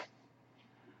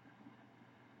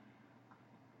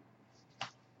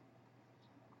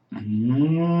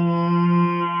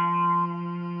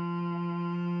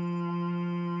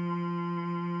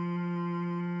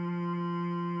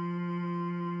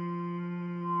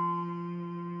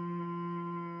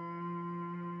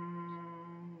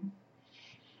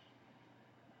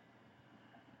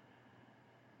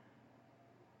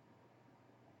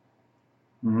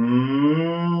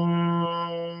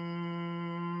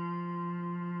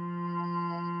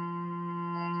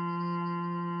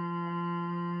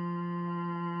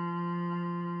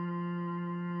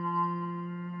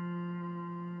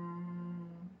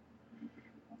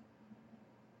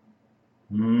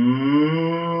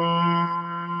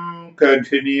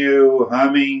 Continue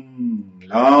humming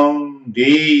long,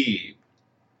 deep.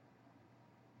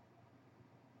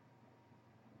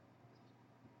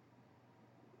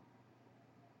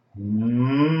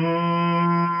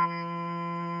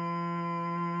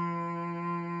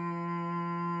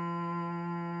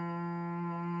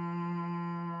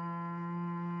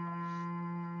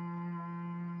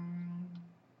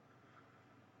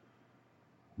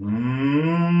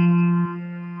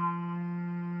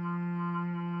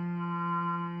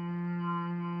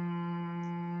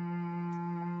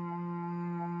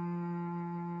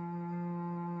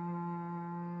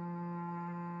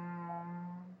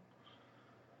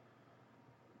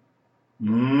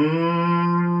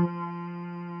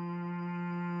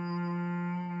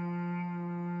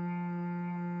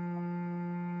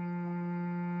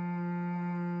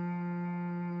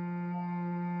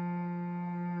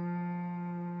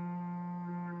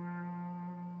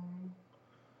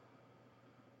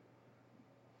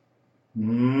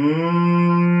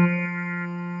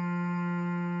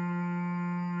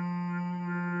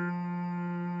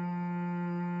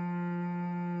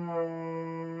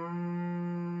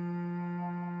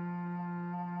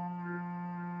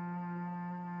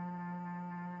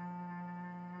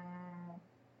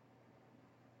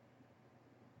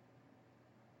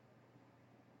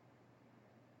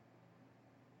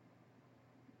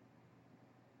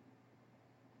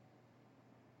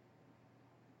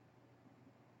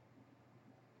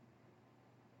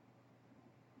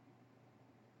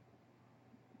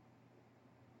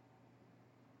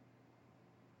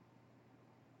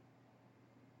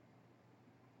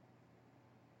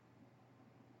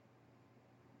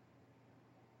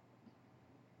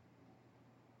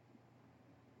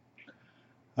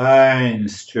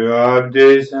 And stop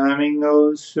this humming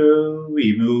also.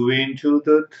 We move into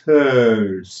the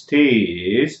third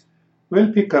stage.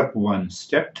 We'll pick up one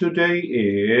step today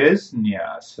is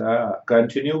Nyasa.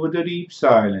 Continue with the deep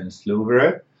silence, slow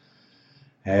breath.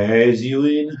 As you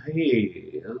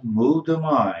inhale, move the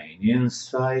mind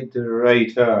inside the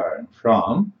right arm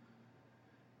from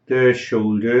the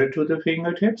shoulder to the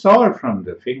fingertips or from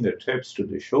the fingertips to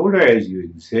the shoulder. As you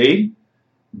exhale,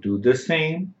 do the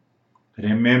same.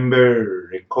 Remember,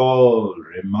 recall,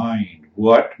 remind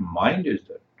what mind is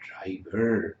the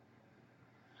driver.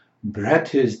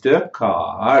 Breath is the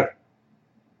car.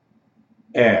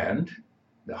 And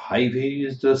the highway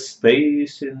is the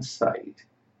space inside.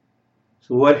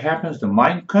 So what happens? The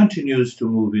mind continues to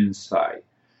move inside.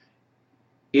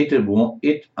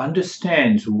 It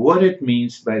understands what it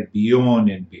means by beyond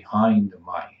and behind the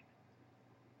mind.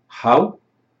 How?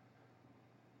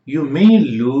 You may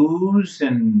lose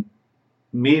an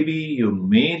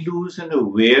awareness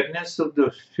of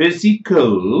the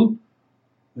physical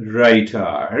right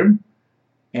arm,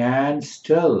 and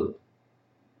still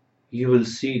you will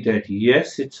see that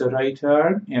yes, it's a right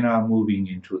arm and I'm moving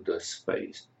into the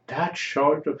space. That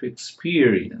sort of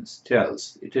experience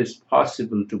tells it is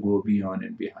possible to go beyond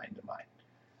and behind the mind.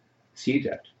 See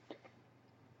that?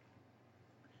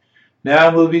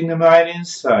 Now moving the mind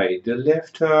inside, the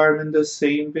left arm in the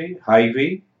same way,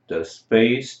 highway, the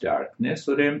space, darkness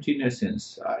or emptiness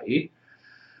inside.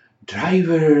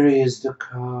 Driver is the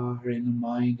car and the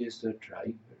mind is the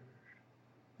driver.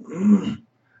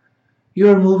 You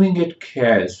are moving it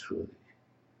casually.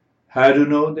 How to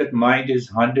know that mind is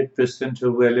 100%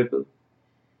 available?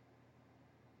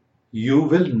 You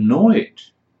will know it.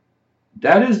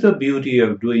 That is the beauty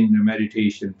of doing the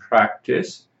meditation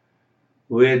practice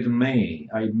with me.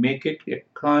 I make it a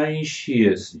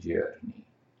conscious journey.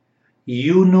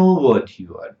 You know what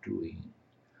you are doing.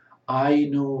 I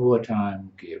know what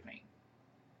I'm giving.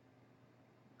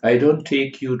 I don't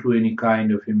take you to any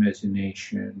kind of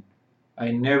imagination.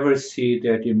 I never say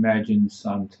that imagine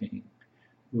something.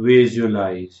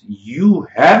 Visualize. You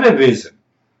have a vision.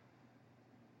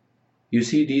 You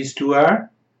see, these two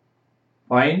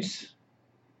points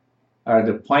are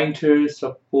the pointers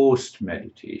of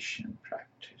post-meditation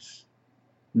practice,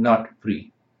 not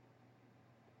pre.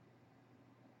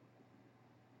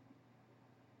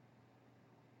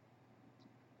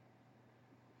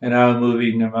 And now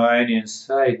moving the mind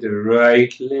inside the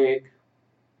right leg,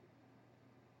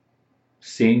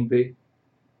 same way.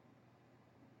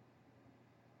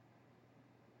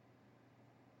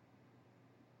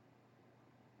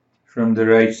 From the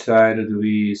right side of the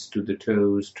waist to the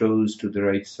toes, toes to the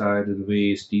right side of the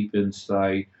waist, deep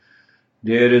inside.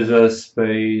 There is a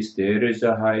space, there is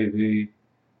a highway,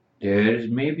 there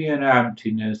is maybe an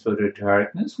emptiness or a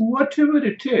darkness, whatever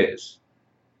it is.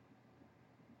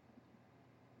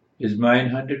 Is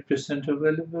mind 100%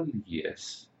 available?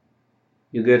 Yes.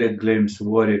 You get a glimpse of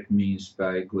what it means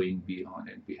by going beyond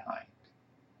and behind.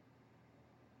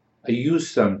 I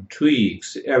use some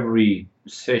tweaks every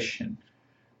session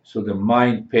so the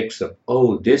mind picks up,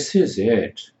 oh, this is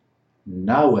it.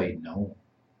 Now I know.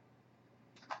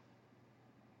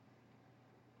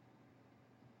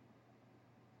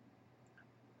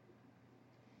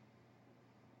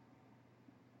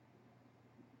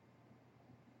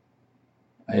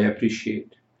 I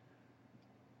appreciate.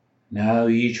 Now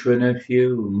each one of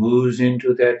you moves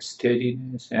into that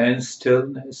steadiness and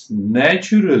stillness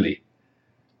naturally,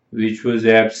 which was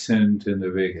absent in the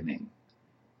beginning.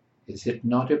 Is it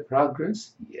not a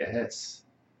progress? Yes.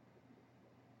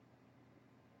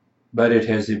 But it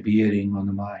has a bearing on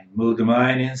the mind. Move the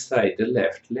mind inside the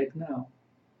left leg now.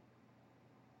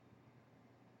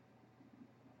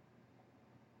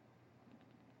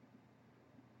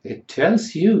 It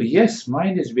tells you, yes,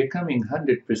 mind is becoming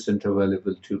 100%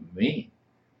 available to me.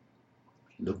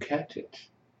 Look at it.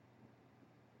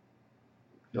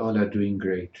 You all are doing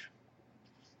great.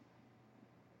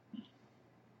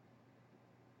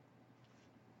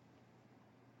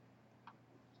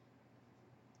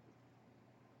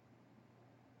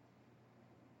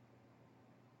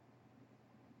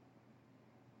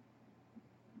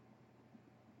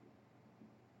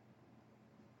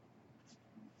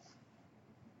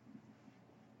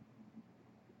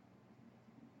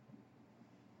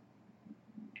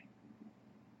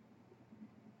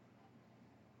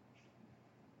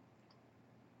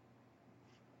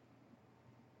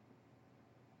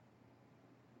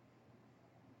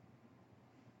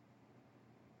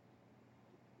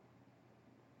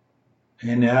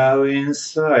 And now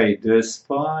inside the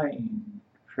spine,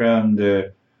 from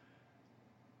the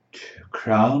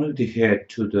crown of the head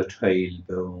to the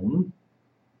tailbone,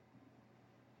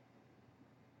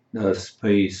 the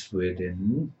space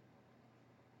within,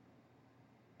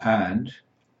 and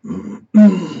from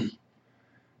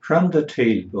the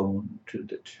tailbone to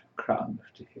the crown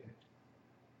of the head,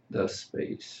 the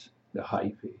space, the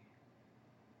highway.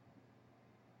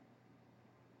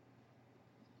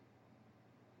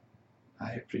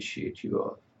 I appreciate you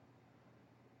all.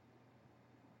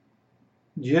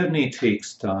 Journey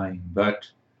takes time, but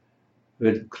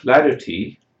with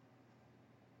clarity,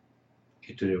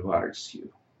 it rewards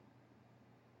you.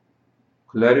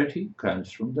 Clarity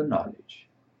comes from the knowledge.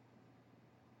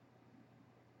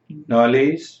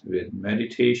 Knowledge with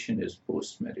meditation is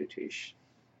post-meditation.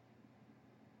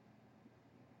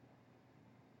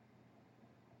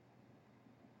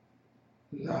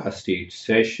 Last 8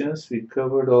 sessions, we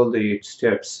covered all the 8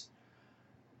 steps,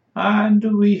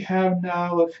 and we have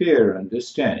now a fair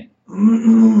understanding.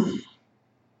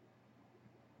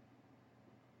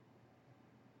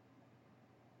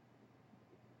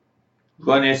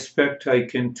 One aspect I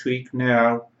can tweak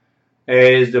now,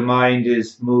 as the mind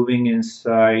is moving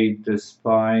inside the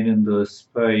spine and the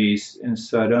space, and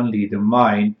suddenly the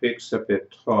mind picks up a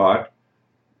thought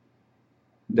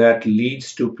that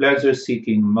leads to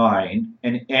pleasure-seeking mind,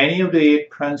 and any of the 8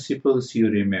 principles you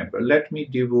remember. Let me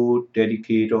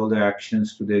dedicate all the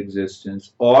actions to the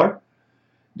existence. Or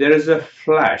there is a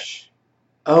flash.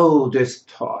 Oh, this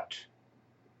thought,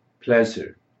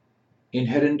 pleasure,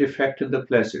 inherent defect in the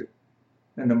pleasure,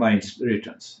 and the mind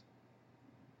returns.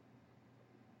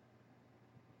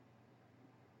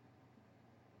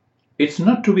 It's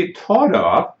not to be thought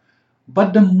of,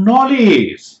 but the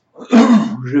knowledge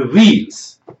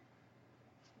reveals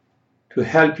to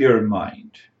help your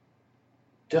mind.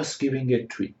 Just giving a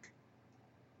tweak.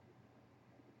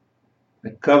 I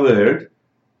covered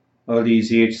all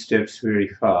these 8 steps very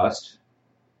fast.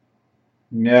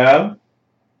 Now,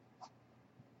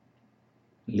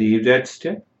 leave that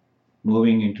step.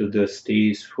 Moving into the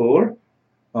stage 4,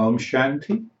 Om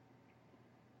Shanti.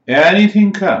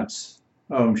 Anything comes,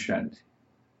 Om Shanti.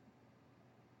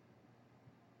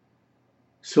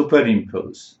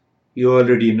 Superimpose. You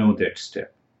already know that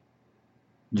step.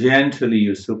 Gently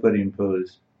you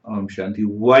superimpose Om Shanti.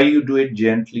 Why you do it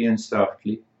gently and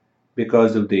softly?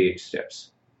 Because of the 8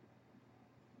 steps.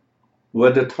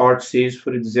 What the thought says,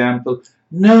 for example,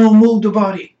 no, move the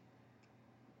body.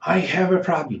 I have a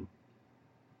problem.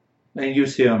 And you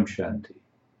say Om Shanti.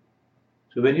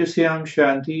 So when you say Om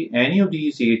Shanti, any of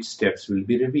these 8 steps will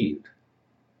be revealed.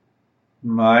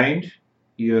 Mind,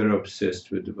 you're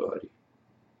obsessed with the body.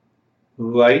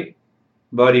 Why?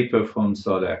 Body performs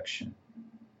all action.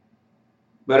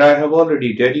 But I have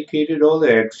already dedicated all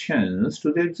the actions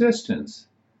to the existence.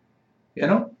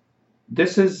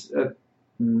 This is a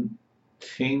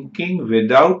thinking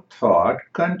without thought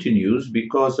continues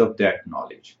because of that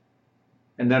knowledge.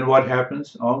 And then what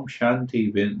happens? Om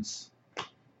Shanti wins.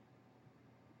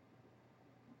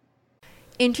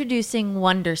 Introducing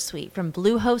Wondersuite from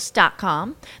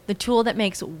Bluehost.com, the tool that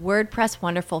makes WordPress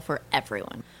wonderful for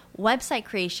everyone. Website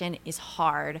creation is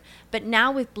hard, but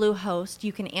now with Bluehost,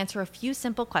 you can answer a few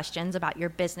simple questions about your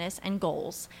business and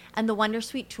goals, and the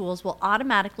Wondersuite tools will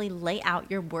automatically lay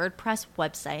out your WordPress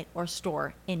website or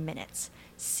store in minutes.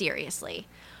 Seriously.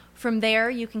 From there,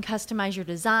 you can customize your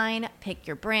design, pick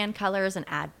your brand colors, and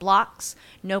add blocks.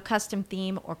 No custom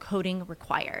theme or coding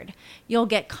required. You'll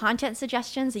get content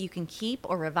suggestions that you can keep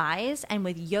or revise, and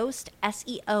with Yoast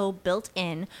SEO built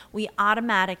in, we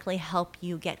automatically help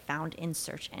you get found in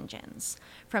search engines.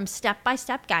 From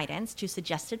step-by-step guidance to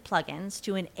suggested plugins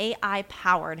to an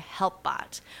AI-powered help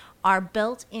bot, our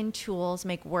built-in tools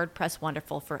make WordPress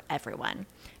wonderful for everyone.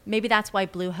 Maybe that's why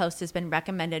Bluehost has been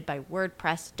recommended by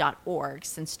WordPress.org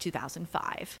since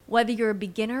 2005. Whether you're a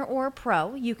beginner or a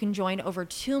pro, you can join over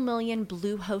 2 million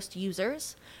Bluehost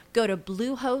users. Go to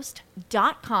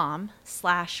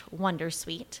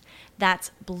bluehost.com/wondersuite.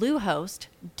 That's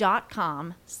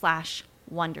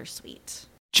bluehost.com/wondersuite.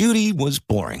 Judy was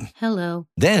boring. Hello.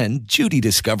 Then Judy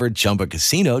discovered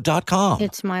ChumbaCasino.com.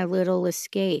 It's my little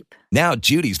escape. Now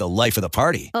Judy's the life of the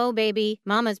party. Oh, baby,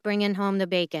 mama's bringing home the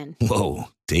bacon. Whoa,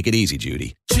 take it easy,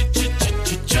 Judy.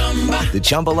 The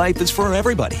Chumba life is for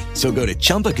everybody. So go to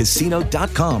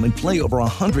ChumbaCasino.com and play over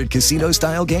 100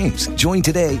 casino-style games. Join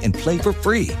today and play for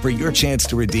free for your chance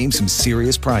to redeem some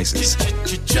serious prizes.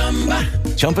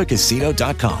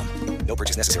 ChumbaCasino.com. No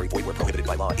purchase necessary. Void where prohibited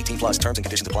by law. 18+ terms and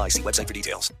conditions apply. See website for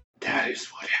details. That is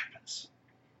what happens.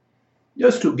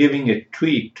 Just to giving a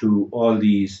tweak to all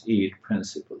these 8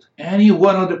 principles. Any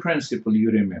one of the principles you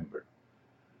remember.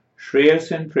 Shreyas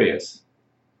and Preyas.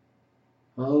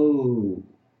 Oh,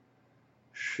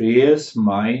 Shreyas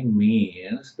mind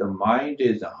means the mind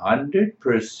is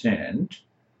 100%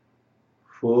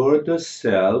 for the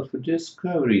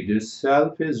self-discovery. The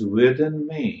self is within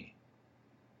me.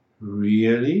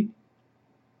 Really?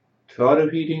 Thought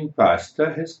of eating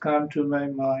pasta has come to my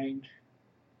mind.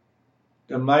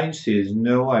 The mind says,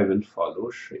 no, I will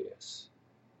follow Shreyas.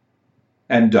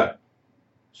 And done.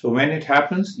 So when it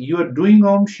happens, you are doing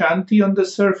Om Shanti on the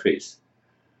surface.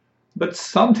 But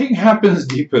something happens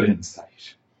deeper inside.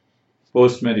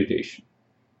 Post-meditation.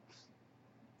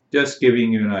 Just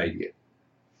giving you an idea.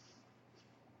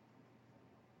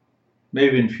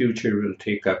 Maybe in future we'll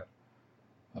take up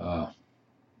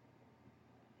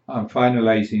I'm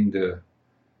finalizing the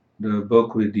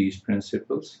book with these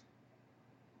principles.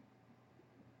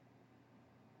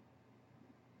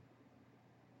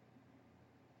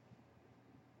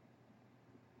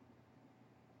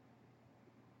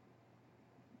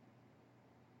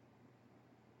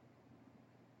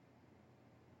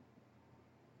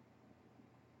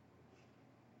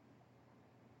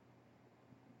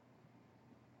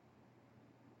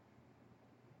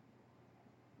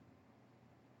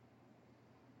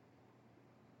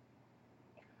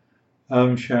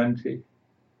 Om Shanti.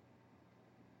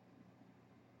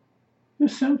 You're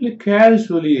simply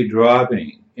casually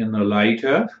dropping in the light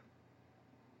of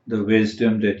the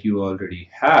wisdom that you already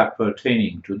have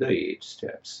pertaining to the 8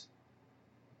 steps.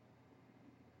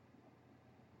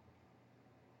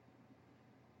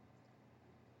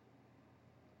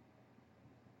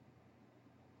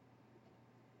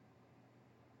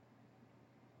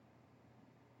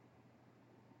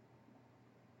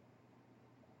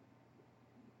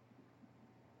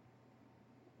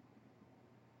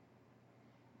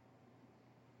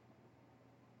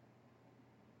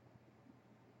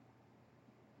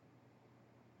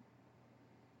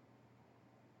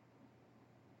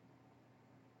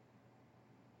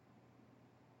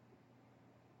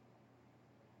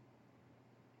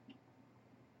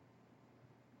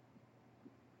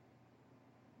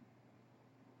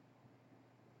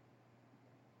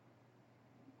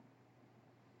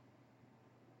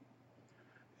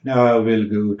 Now we'll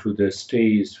go to the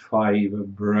stage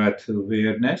 5 breath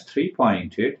awareness,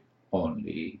 3-pointed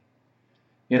only.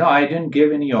 I didn't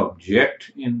give any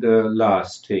object in the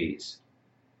last stage.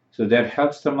 So that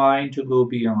helps the mind to go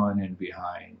beyond and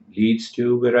behind, leads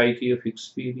to a variety of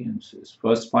experiences.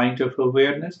 First point of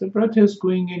awareness, the breath is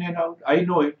going in and out. I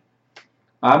know it.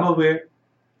 I'm aware.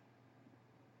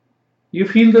 You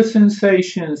feel the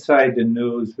sensation inside the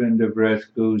nose when the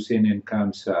breath goes in and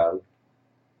comes out.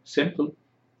 Simple.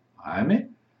 I'm a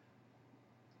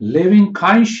living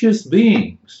conscious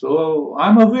being, so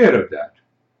I'm aware of that.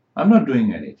 I'm not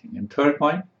doing anything. And third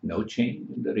point, no change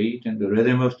in the rate and the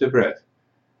rhythm of the breath.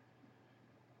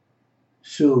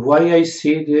 So why I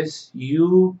say this,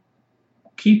 you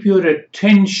keep your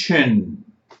attention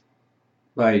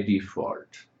by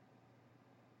default.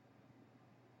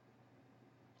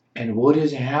 And what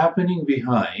is happening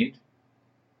behind,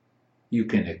 you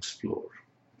can explore.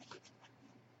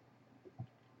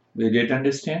 Did you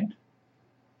understand?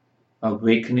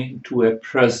 Awakening to a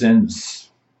presence,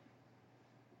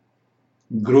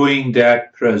 growing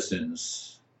that presence.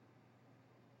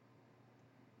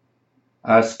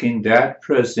 Asking that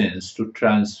presence to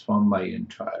transform my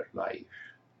entire life.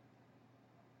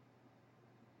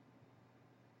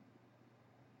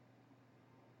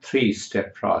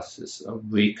 Three-step process of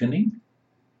awakening.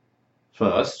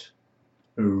 First,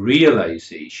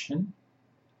 realization.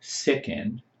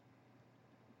 Second,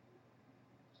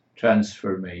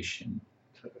 transformation.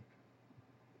 Third.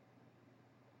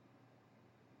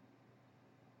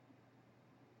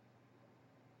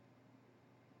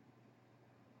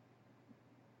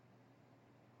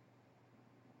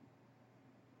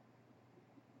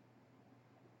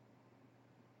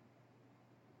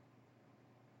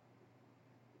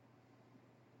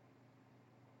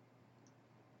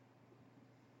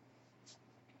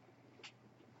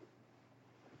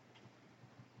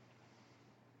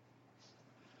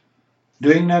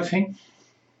 Doing nothing?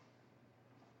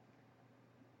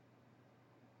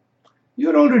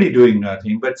 You're already doing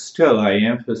nothing, but still I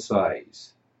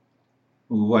emphasize.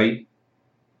 Why?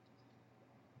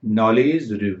 Knowledge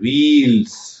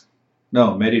reveals.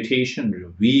 No, meditation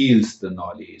reveals the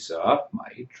knowledge of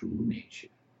my true nature.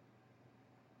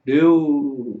 Do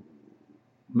you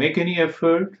make any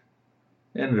effort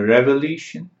in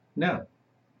revelation? No.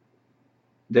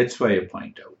 That's why I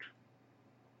point out.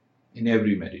 In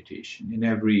every meditation, in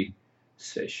every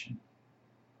session.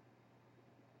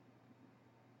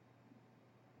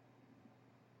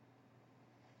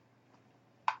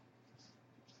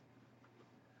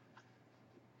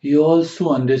 You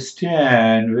also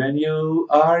understand when you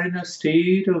are in a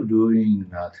state of doing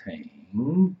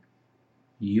nothing,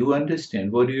 you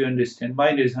understand. What do you understand?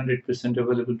 Mind is 100%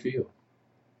 available to you.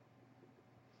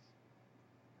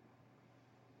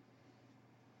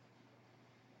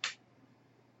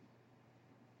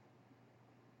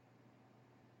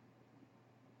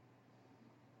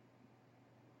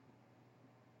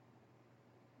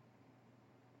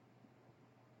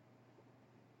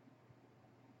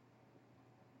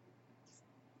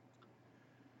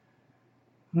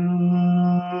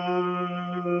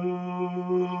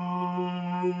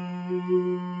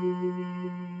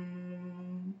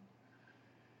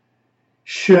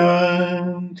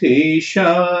 Shanti,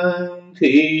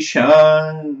 Shanti,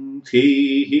 Shanti.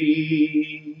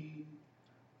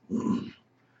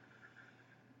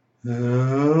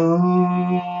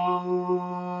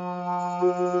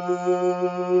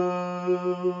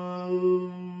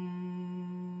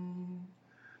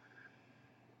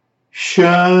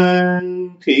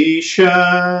 Shanti,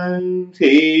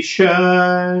 Shanti,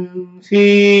 Shanti.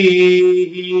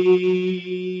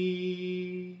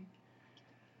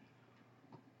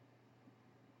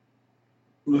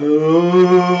 Om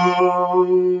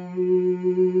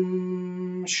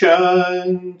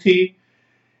Shanti,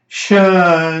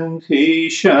 Shanti,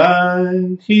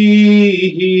 Shanti.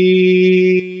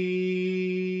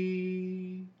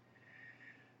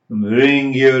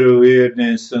 Bring your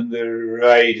awareness on the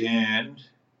right hand,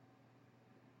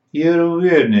 your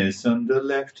awareness on the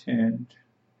left hand.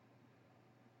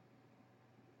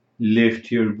 Lift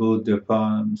your both the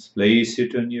palms, place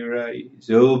it on your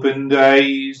eyes, open the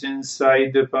eyes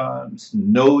inside the palms,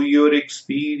 know your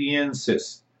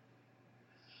experiences,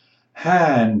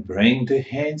 and bring the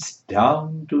hands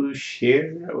down to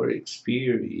share our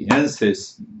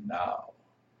experiences now.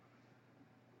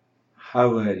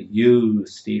 How are you,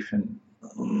 Stephen?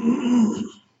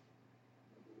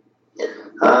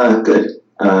 Good.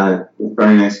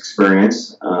 Very nice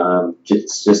experience. To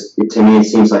me, it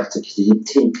seems like it's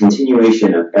a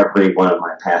continuation of every one of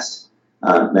my past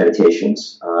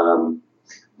meditations.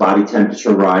 Body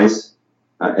temperature rise,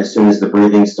 as soon as the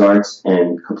breathing starts,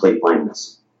 and complete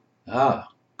blindness. Ah,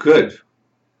 good.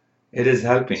 It is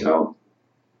helping. So,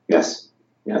 yes.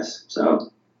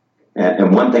 So,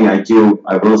 and one thing I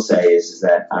will say is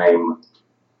that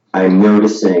I'm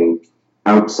noticing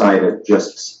outside of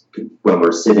just when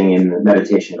we're sitting in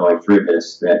meditation going through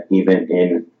this, that even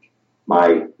in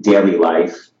my daily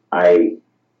life, I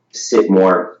sit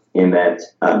more in that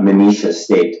Manisha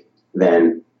state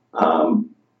than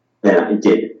I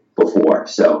did before.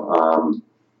 So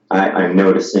I'm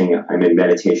noticing I'm in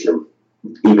meditation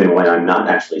even when I'm not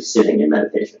actually sitting in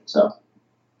meditation. So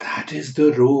that is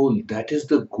the role, that is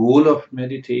the goal of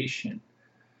meditation.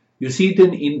 You see,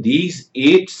 then in these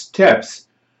 8 steps,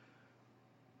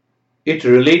 it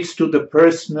relates to the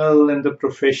personal and the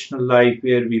professional life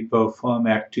where we perform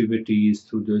activities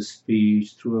through the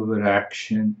speech, through our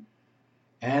action,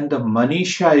 and the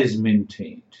Manisha is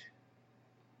maintained.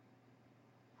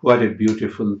 What a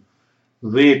beautiful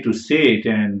way to say it,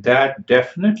 and that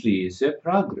definitely is a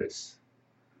progress.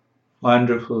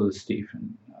 Wonderful,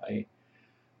 Stephen. I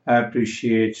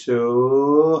appreciate.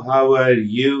 So, how are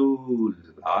you,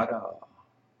 Lara?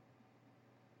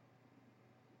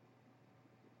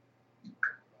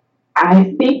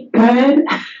 I think good.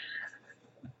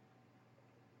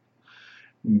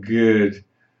 Good.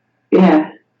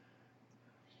 Yeah.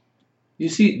 You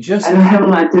see, just I don't have a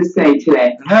lot to say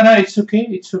today. No, it's okay.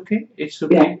 It's okay.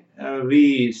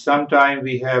 Yeah. Sometimes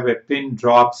we have a pin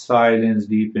drop silence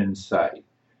deep inside,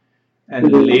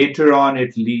 and later on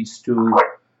it leads to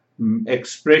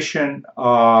expression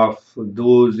of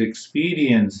those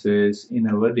experiences in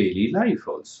our daily life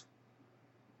also.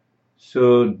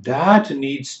 So that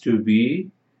needs to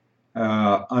be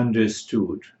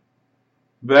understood.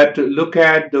 But look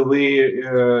at the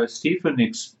way Stephen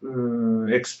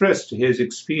expressed his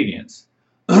experience.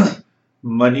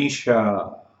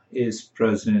 Manisha is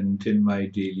present in my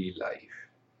daily life.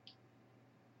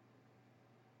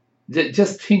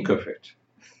 Just think of it.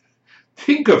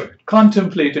 Think of it.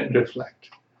 Contemplate and reflect.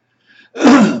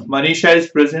 Manisha is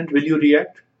present. Will you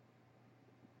react?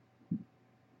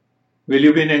 Will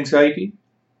you be in anxiety?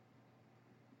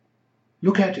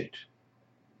 Look at it.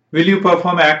 Will you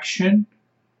perform action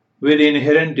with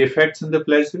inherent defects in the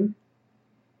pleasure?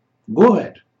 Go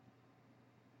ahead.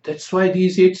 That's why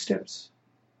these 8 steps.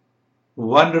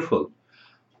 Wonderful.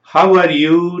 How are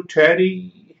you,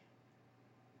 Terry?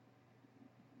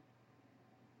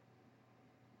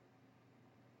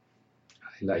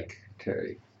 I like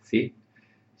Terry. See?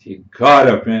 She got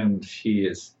up and she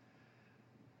is...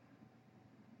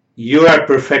 You are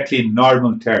perfectly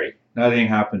normal, Terry. Nothing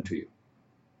happened to you.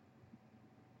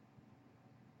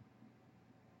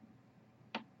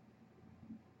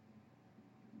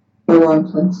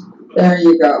 There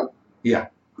you go. Yeah.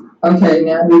 Okay,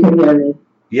 now you can hear me.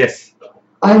 Yes.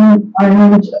 I had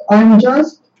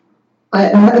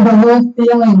the whole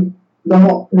feeling,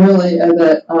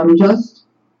 that I'm just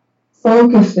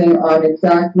focusing on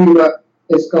exactly what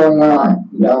is going on,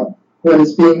 what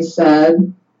is being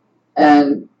said,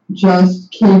 and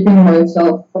just keeping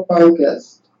myself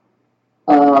focused.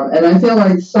 And I feel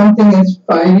like something is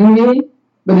fighting me,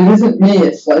 but it isn't me.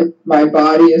 It's like my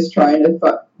body is trying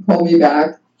to pull me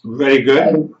back. Very good.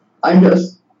 And I'm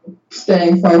just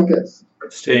staying focused.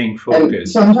 Staying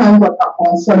focused. And sometimes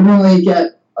I'll suddenly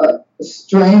get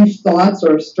strange thoughts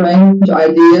or strange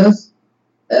ideas,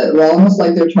 almost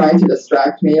like they're trying to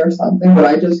distract me or something, but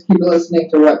I just keep listening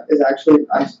to what is actually,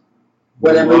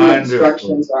 whatever the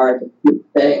instructions are, to keep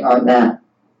staying on that.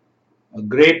 A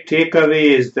great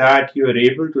takeaway is that you are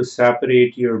able to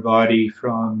separate your body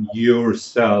from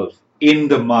yourself in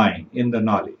the mind, in the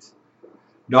knowledge.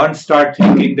 Don't start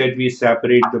thinking that we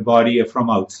separate the body from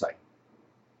outside.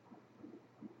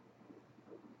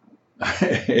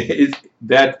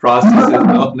 That process is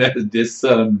known as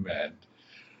discernment.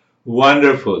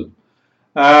 Wonderful.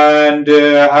 And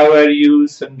how are you,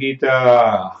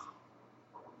 Sangeeta?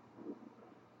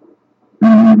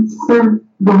 Sir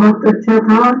बहुत अच्छा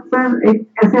था और sir एक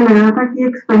ऐसे लग रहा था कि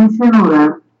एक्सपेंशन हो रहा है,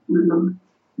 मतलब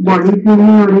बॉडी फीलिंग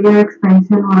हो रही है,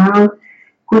 एक्सपेंशन हो रहा है और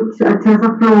कुछ अच्छा सा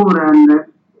फ्लो हो रहा है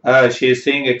अंदर. She is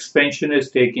saying expansion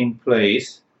is taking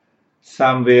place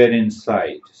somewhere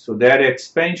inside. So that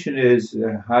expansion is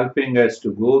helping us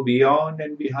to go beyond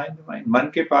and behind the mind.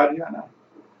 Man ke paar jana.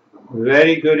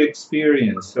 Very good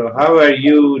experience. So how are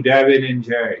you, David and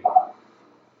Jerry?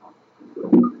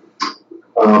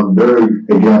 Very,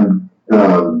 again,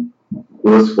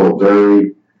 blissful,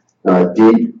 very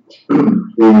deep.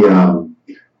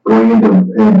 Going into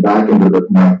and back into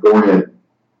my forehead,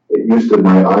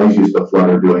 my eyes used to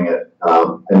flutter doing it,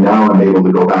 and now I'm able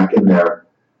to go back in there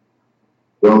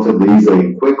relatively easily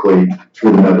and quickly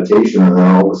through the meditation, and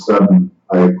then all of a sudden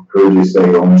I heard you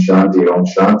say Om Shanti,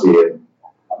 and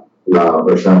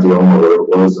or Shanti Om, whatever it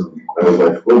was, and I was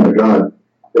like, oh my God,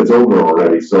 it's over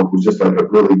already. So it was just like a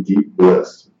really deep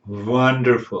bliss.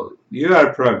 Wonderful. You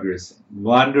are progressing.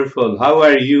 Wonderful. How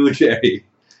are you, Jerry?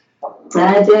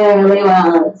 I'm doing really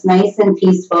well. It's nice and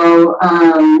peaceful.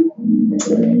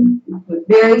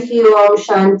 Very few Om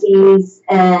Shantis,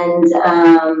 and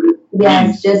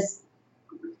yes, just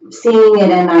seeing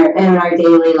it in our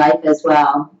daily life as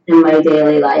well. In my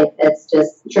daily life, it's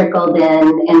just trickled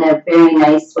in a very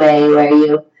nice way where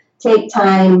you take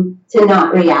time to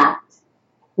not react.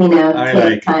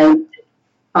 Take time to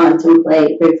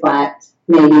contemplate, reflect,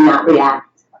 maybe not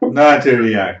react. Not to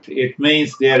react. It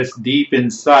means there's deep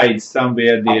inside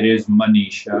somewhere there is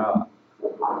Manisha.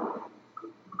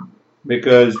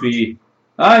 Because you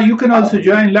can also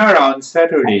join Lara on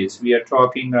Saturdays. We are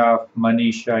talking of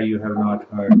Manisha. You have not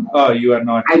heard. Oh, you are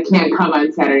not. I can't come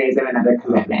on Saturdays. I have another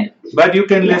commitment. But you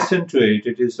can listen to it.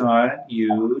 It is on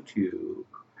YouTube.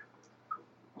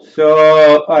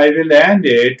 So I will end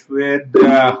it with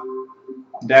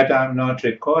that I'm not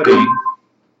recording.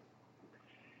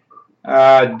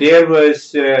 There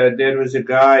was a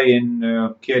guy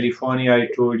in California, I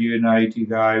told you, an IT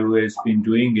guy who has been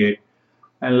doing it.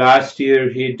 And last year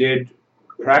he did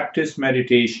practice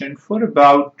meditation for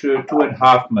about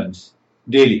 2.5 months,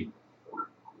 daily.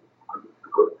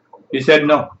 He said,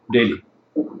 no, daily.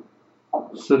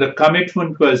 So the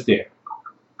commitment was there.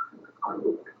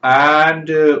 And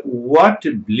what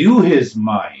blew his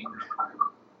mind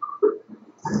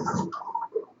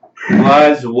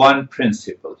was one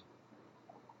principle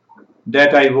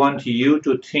that I want you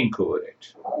to think over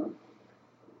it.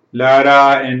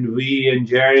 Lara and we and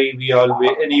Jerry, we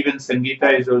always, and even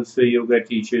Sangeeta is also a yoga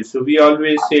teacher, so we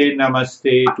always say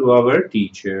namaste to our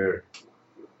teacher.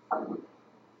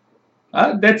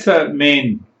 That's a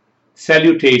main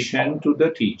salutation to the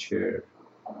teacher.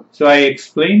 So I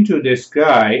explained to this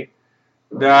guy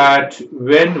that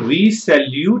when we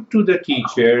salute to the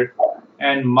teacher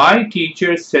and my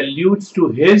teacher salutes to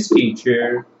his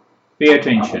teacher, pay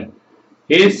attention.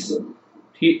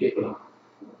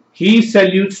 He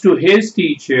salutes to his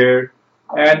teacher,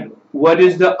 and what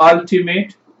is the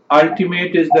ultimate?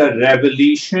 Ultimate is the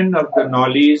revelation of the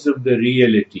knowledge of the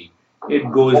reality.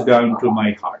 It goes down to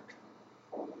my heart.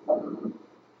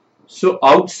 So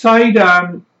outside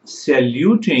I'm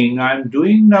saluting, I'm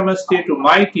doing namaste to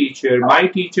my teacher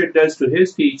does to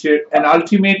his teacher, and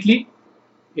ultimately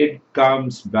it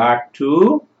comes back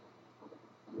to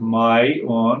my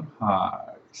own heart.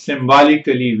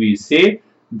 Symbolically we say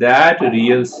that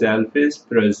real self is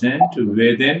present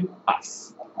within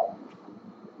us.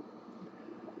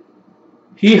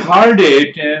 He heard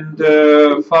it in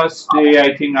the first day,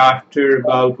 I think after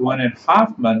about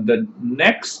 1.5 months, the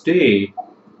next day,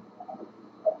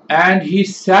 and he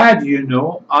said,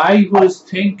 I was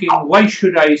thinking, why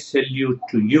should I salute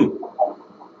to you?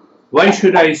 Why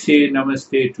should I say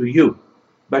namaste to you?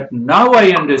 But now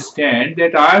I understand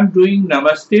that I am doing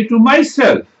namaste to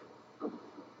myself,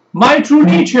 my true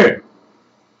nature.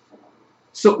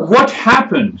 So what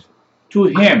happened to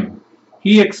him?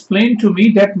 He explained to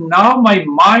me that now my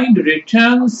mind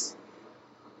returns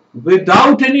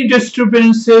without any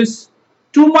disturbances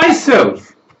to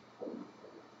myself.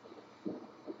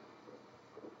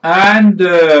 And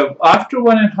after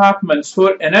 1.5 months,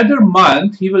 for another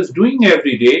month, he was doing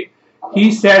every day. He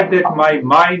said that my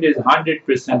mind is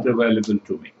 100% available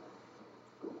to me.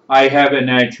 I have a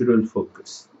natural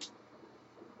focus.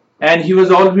 And he was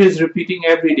always repeating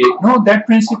every day, no, that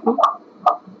principle,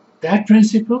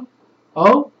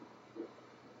 oh,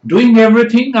 doing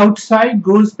everything outside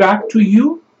goes back to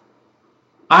you.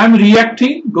 I'm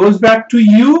reacting, goes back to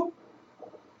you.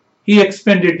 He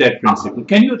expanded that principle.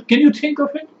 Can you think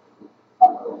of it?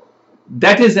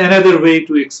 That is another way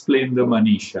to explain the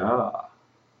Manisha.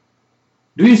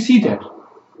 Do you see that?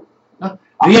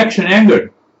 Reaction,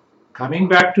 anger, coming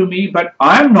back to me, but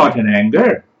I'm not in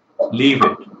anger. Leave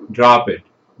it, drop it,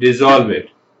 dissolve it.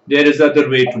 There is other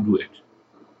way to do it.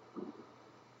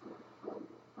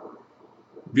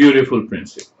 Beautiful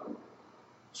principle.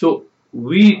 So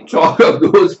we talk of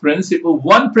those principles.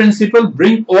 One principle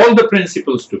bring all the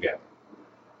principles together.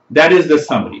 That is the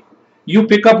summary. You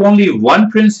pick up only one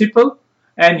principle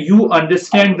and you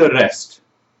understand the rest.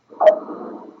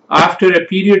 After a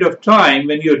period of time,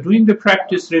 when you are doing the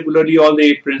practice regularly, all the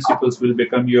 8 principles will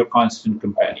become your constant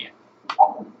companion.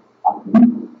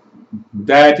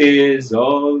 That is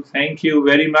all. Thank you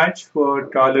very much for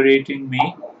tolerating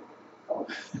me.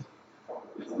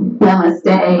 Namaste.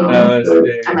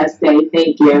 Namaste. Namaste.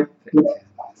 Thank you.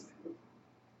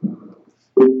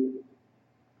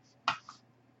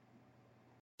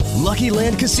 Lucky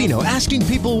Land Casino, asking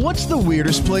people, what's the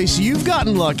weirdest place you've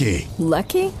gotten lucky?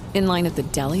 Lucky? In line at the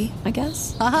deli, I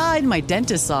guess? Aha, in my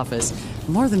dentist's office.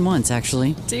 More than once,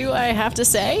 actually. Do I have to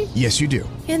say? Yes, you do.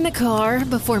 In the car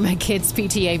before my kids'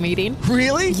 PTA meeting.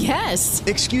 Really? Yes.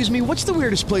 Excuse me, what's the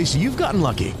weirdest place you've gotten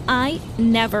lucky? I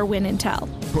never win and tell.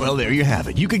 Well, there you have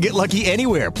it. You can get lucky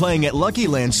anywhere, playing at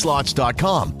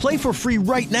LuckyLandSlots.com. Play for free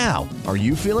right now. Are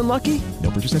you feeling lucky? No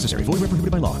purchase necessary. Void where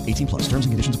prohibited by law. 18+. Terms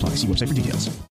and conditions apply. See website for details.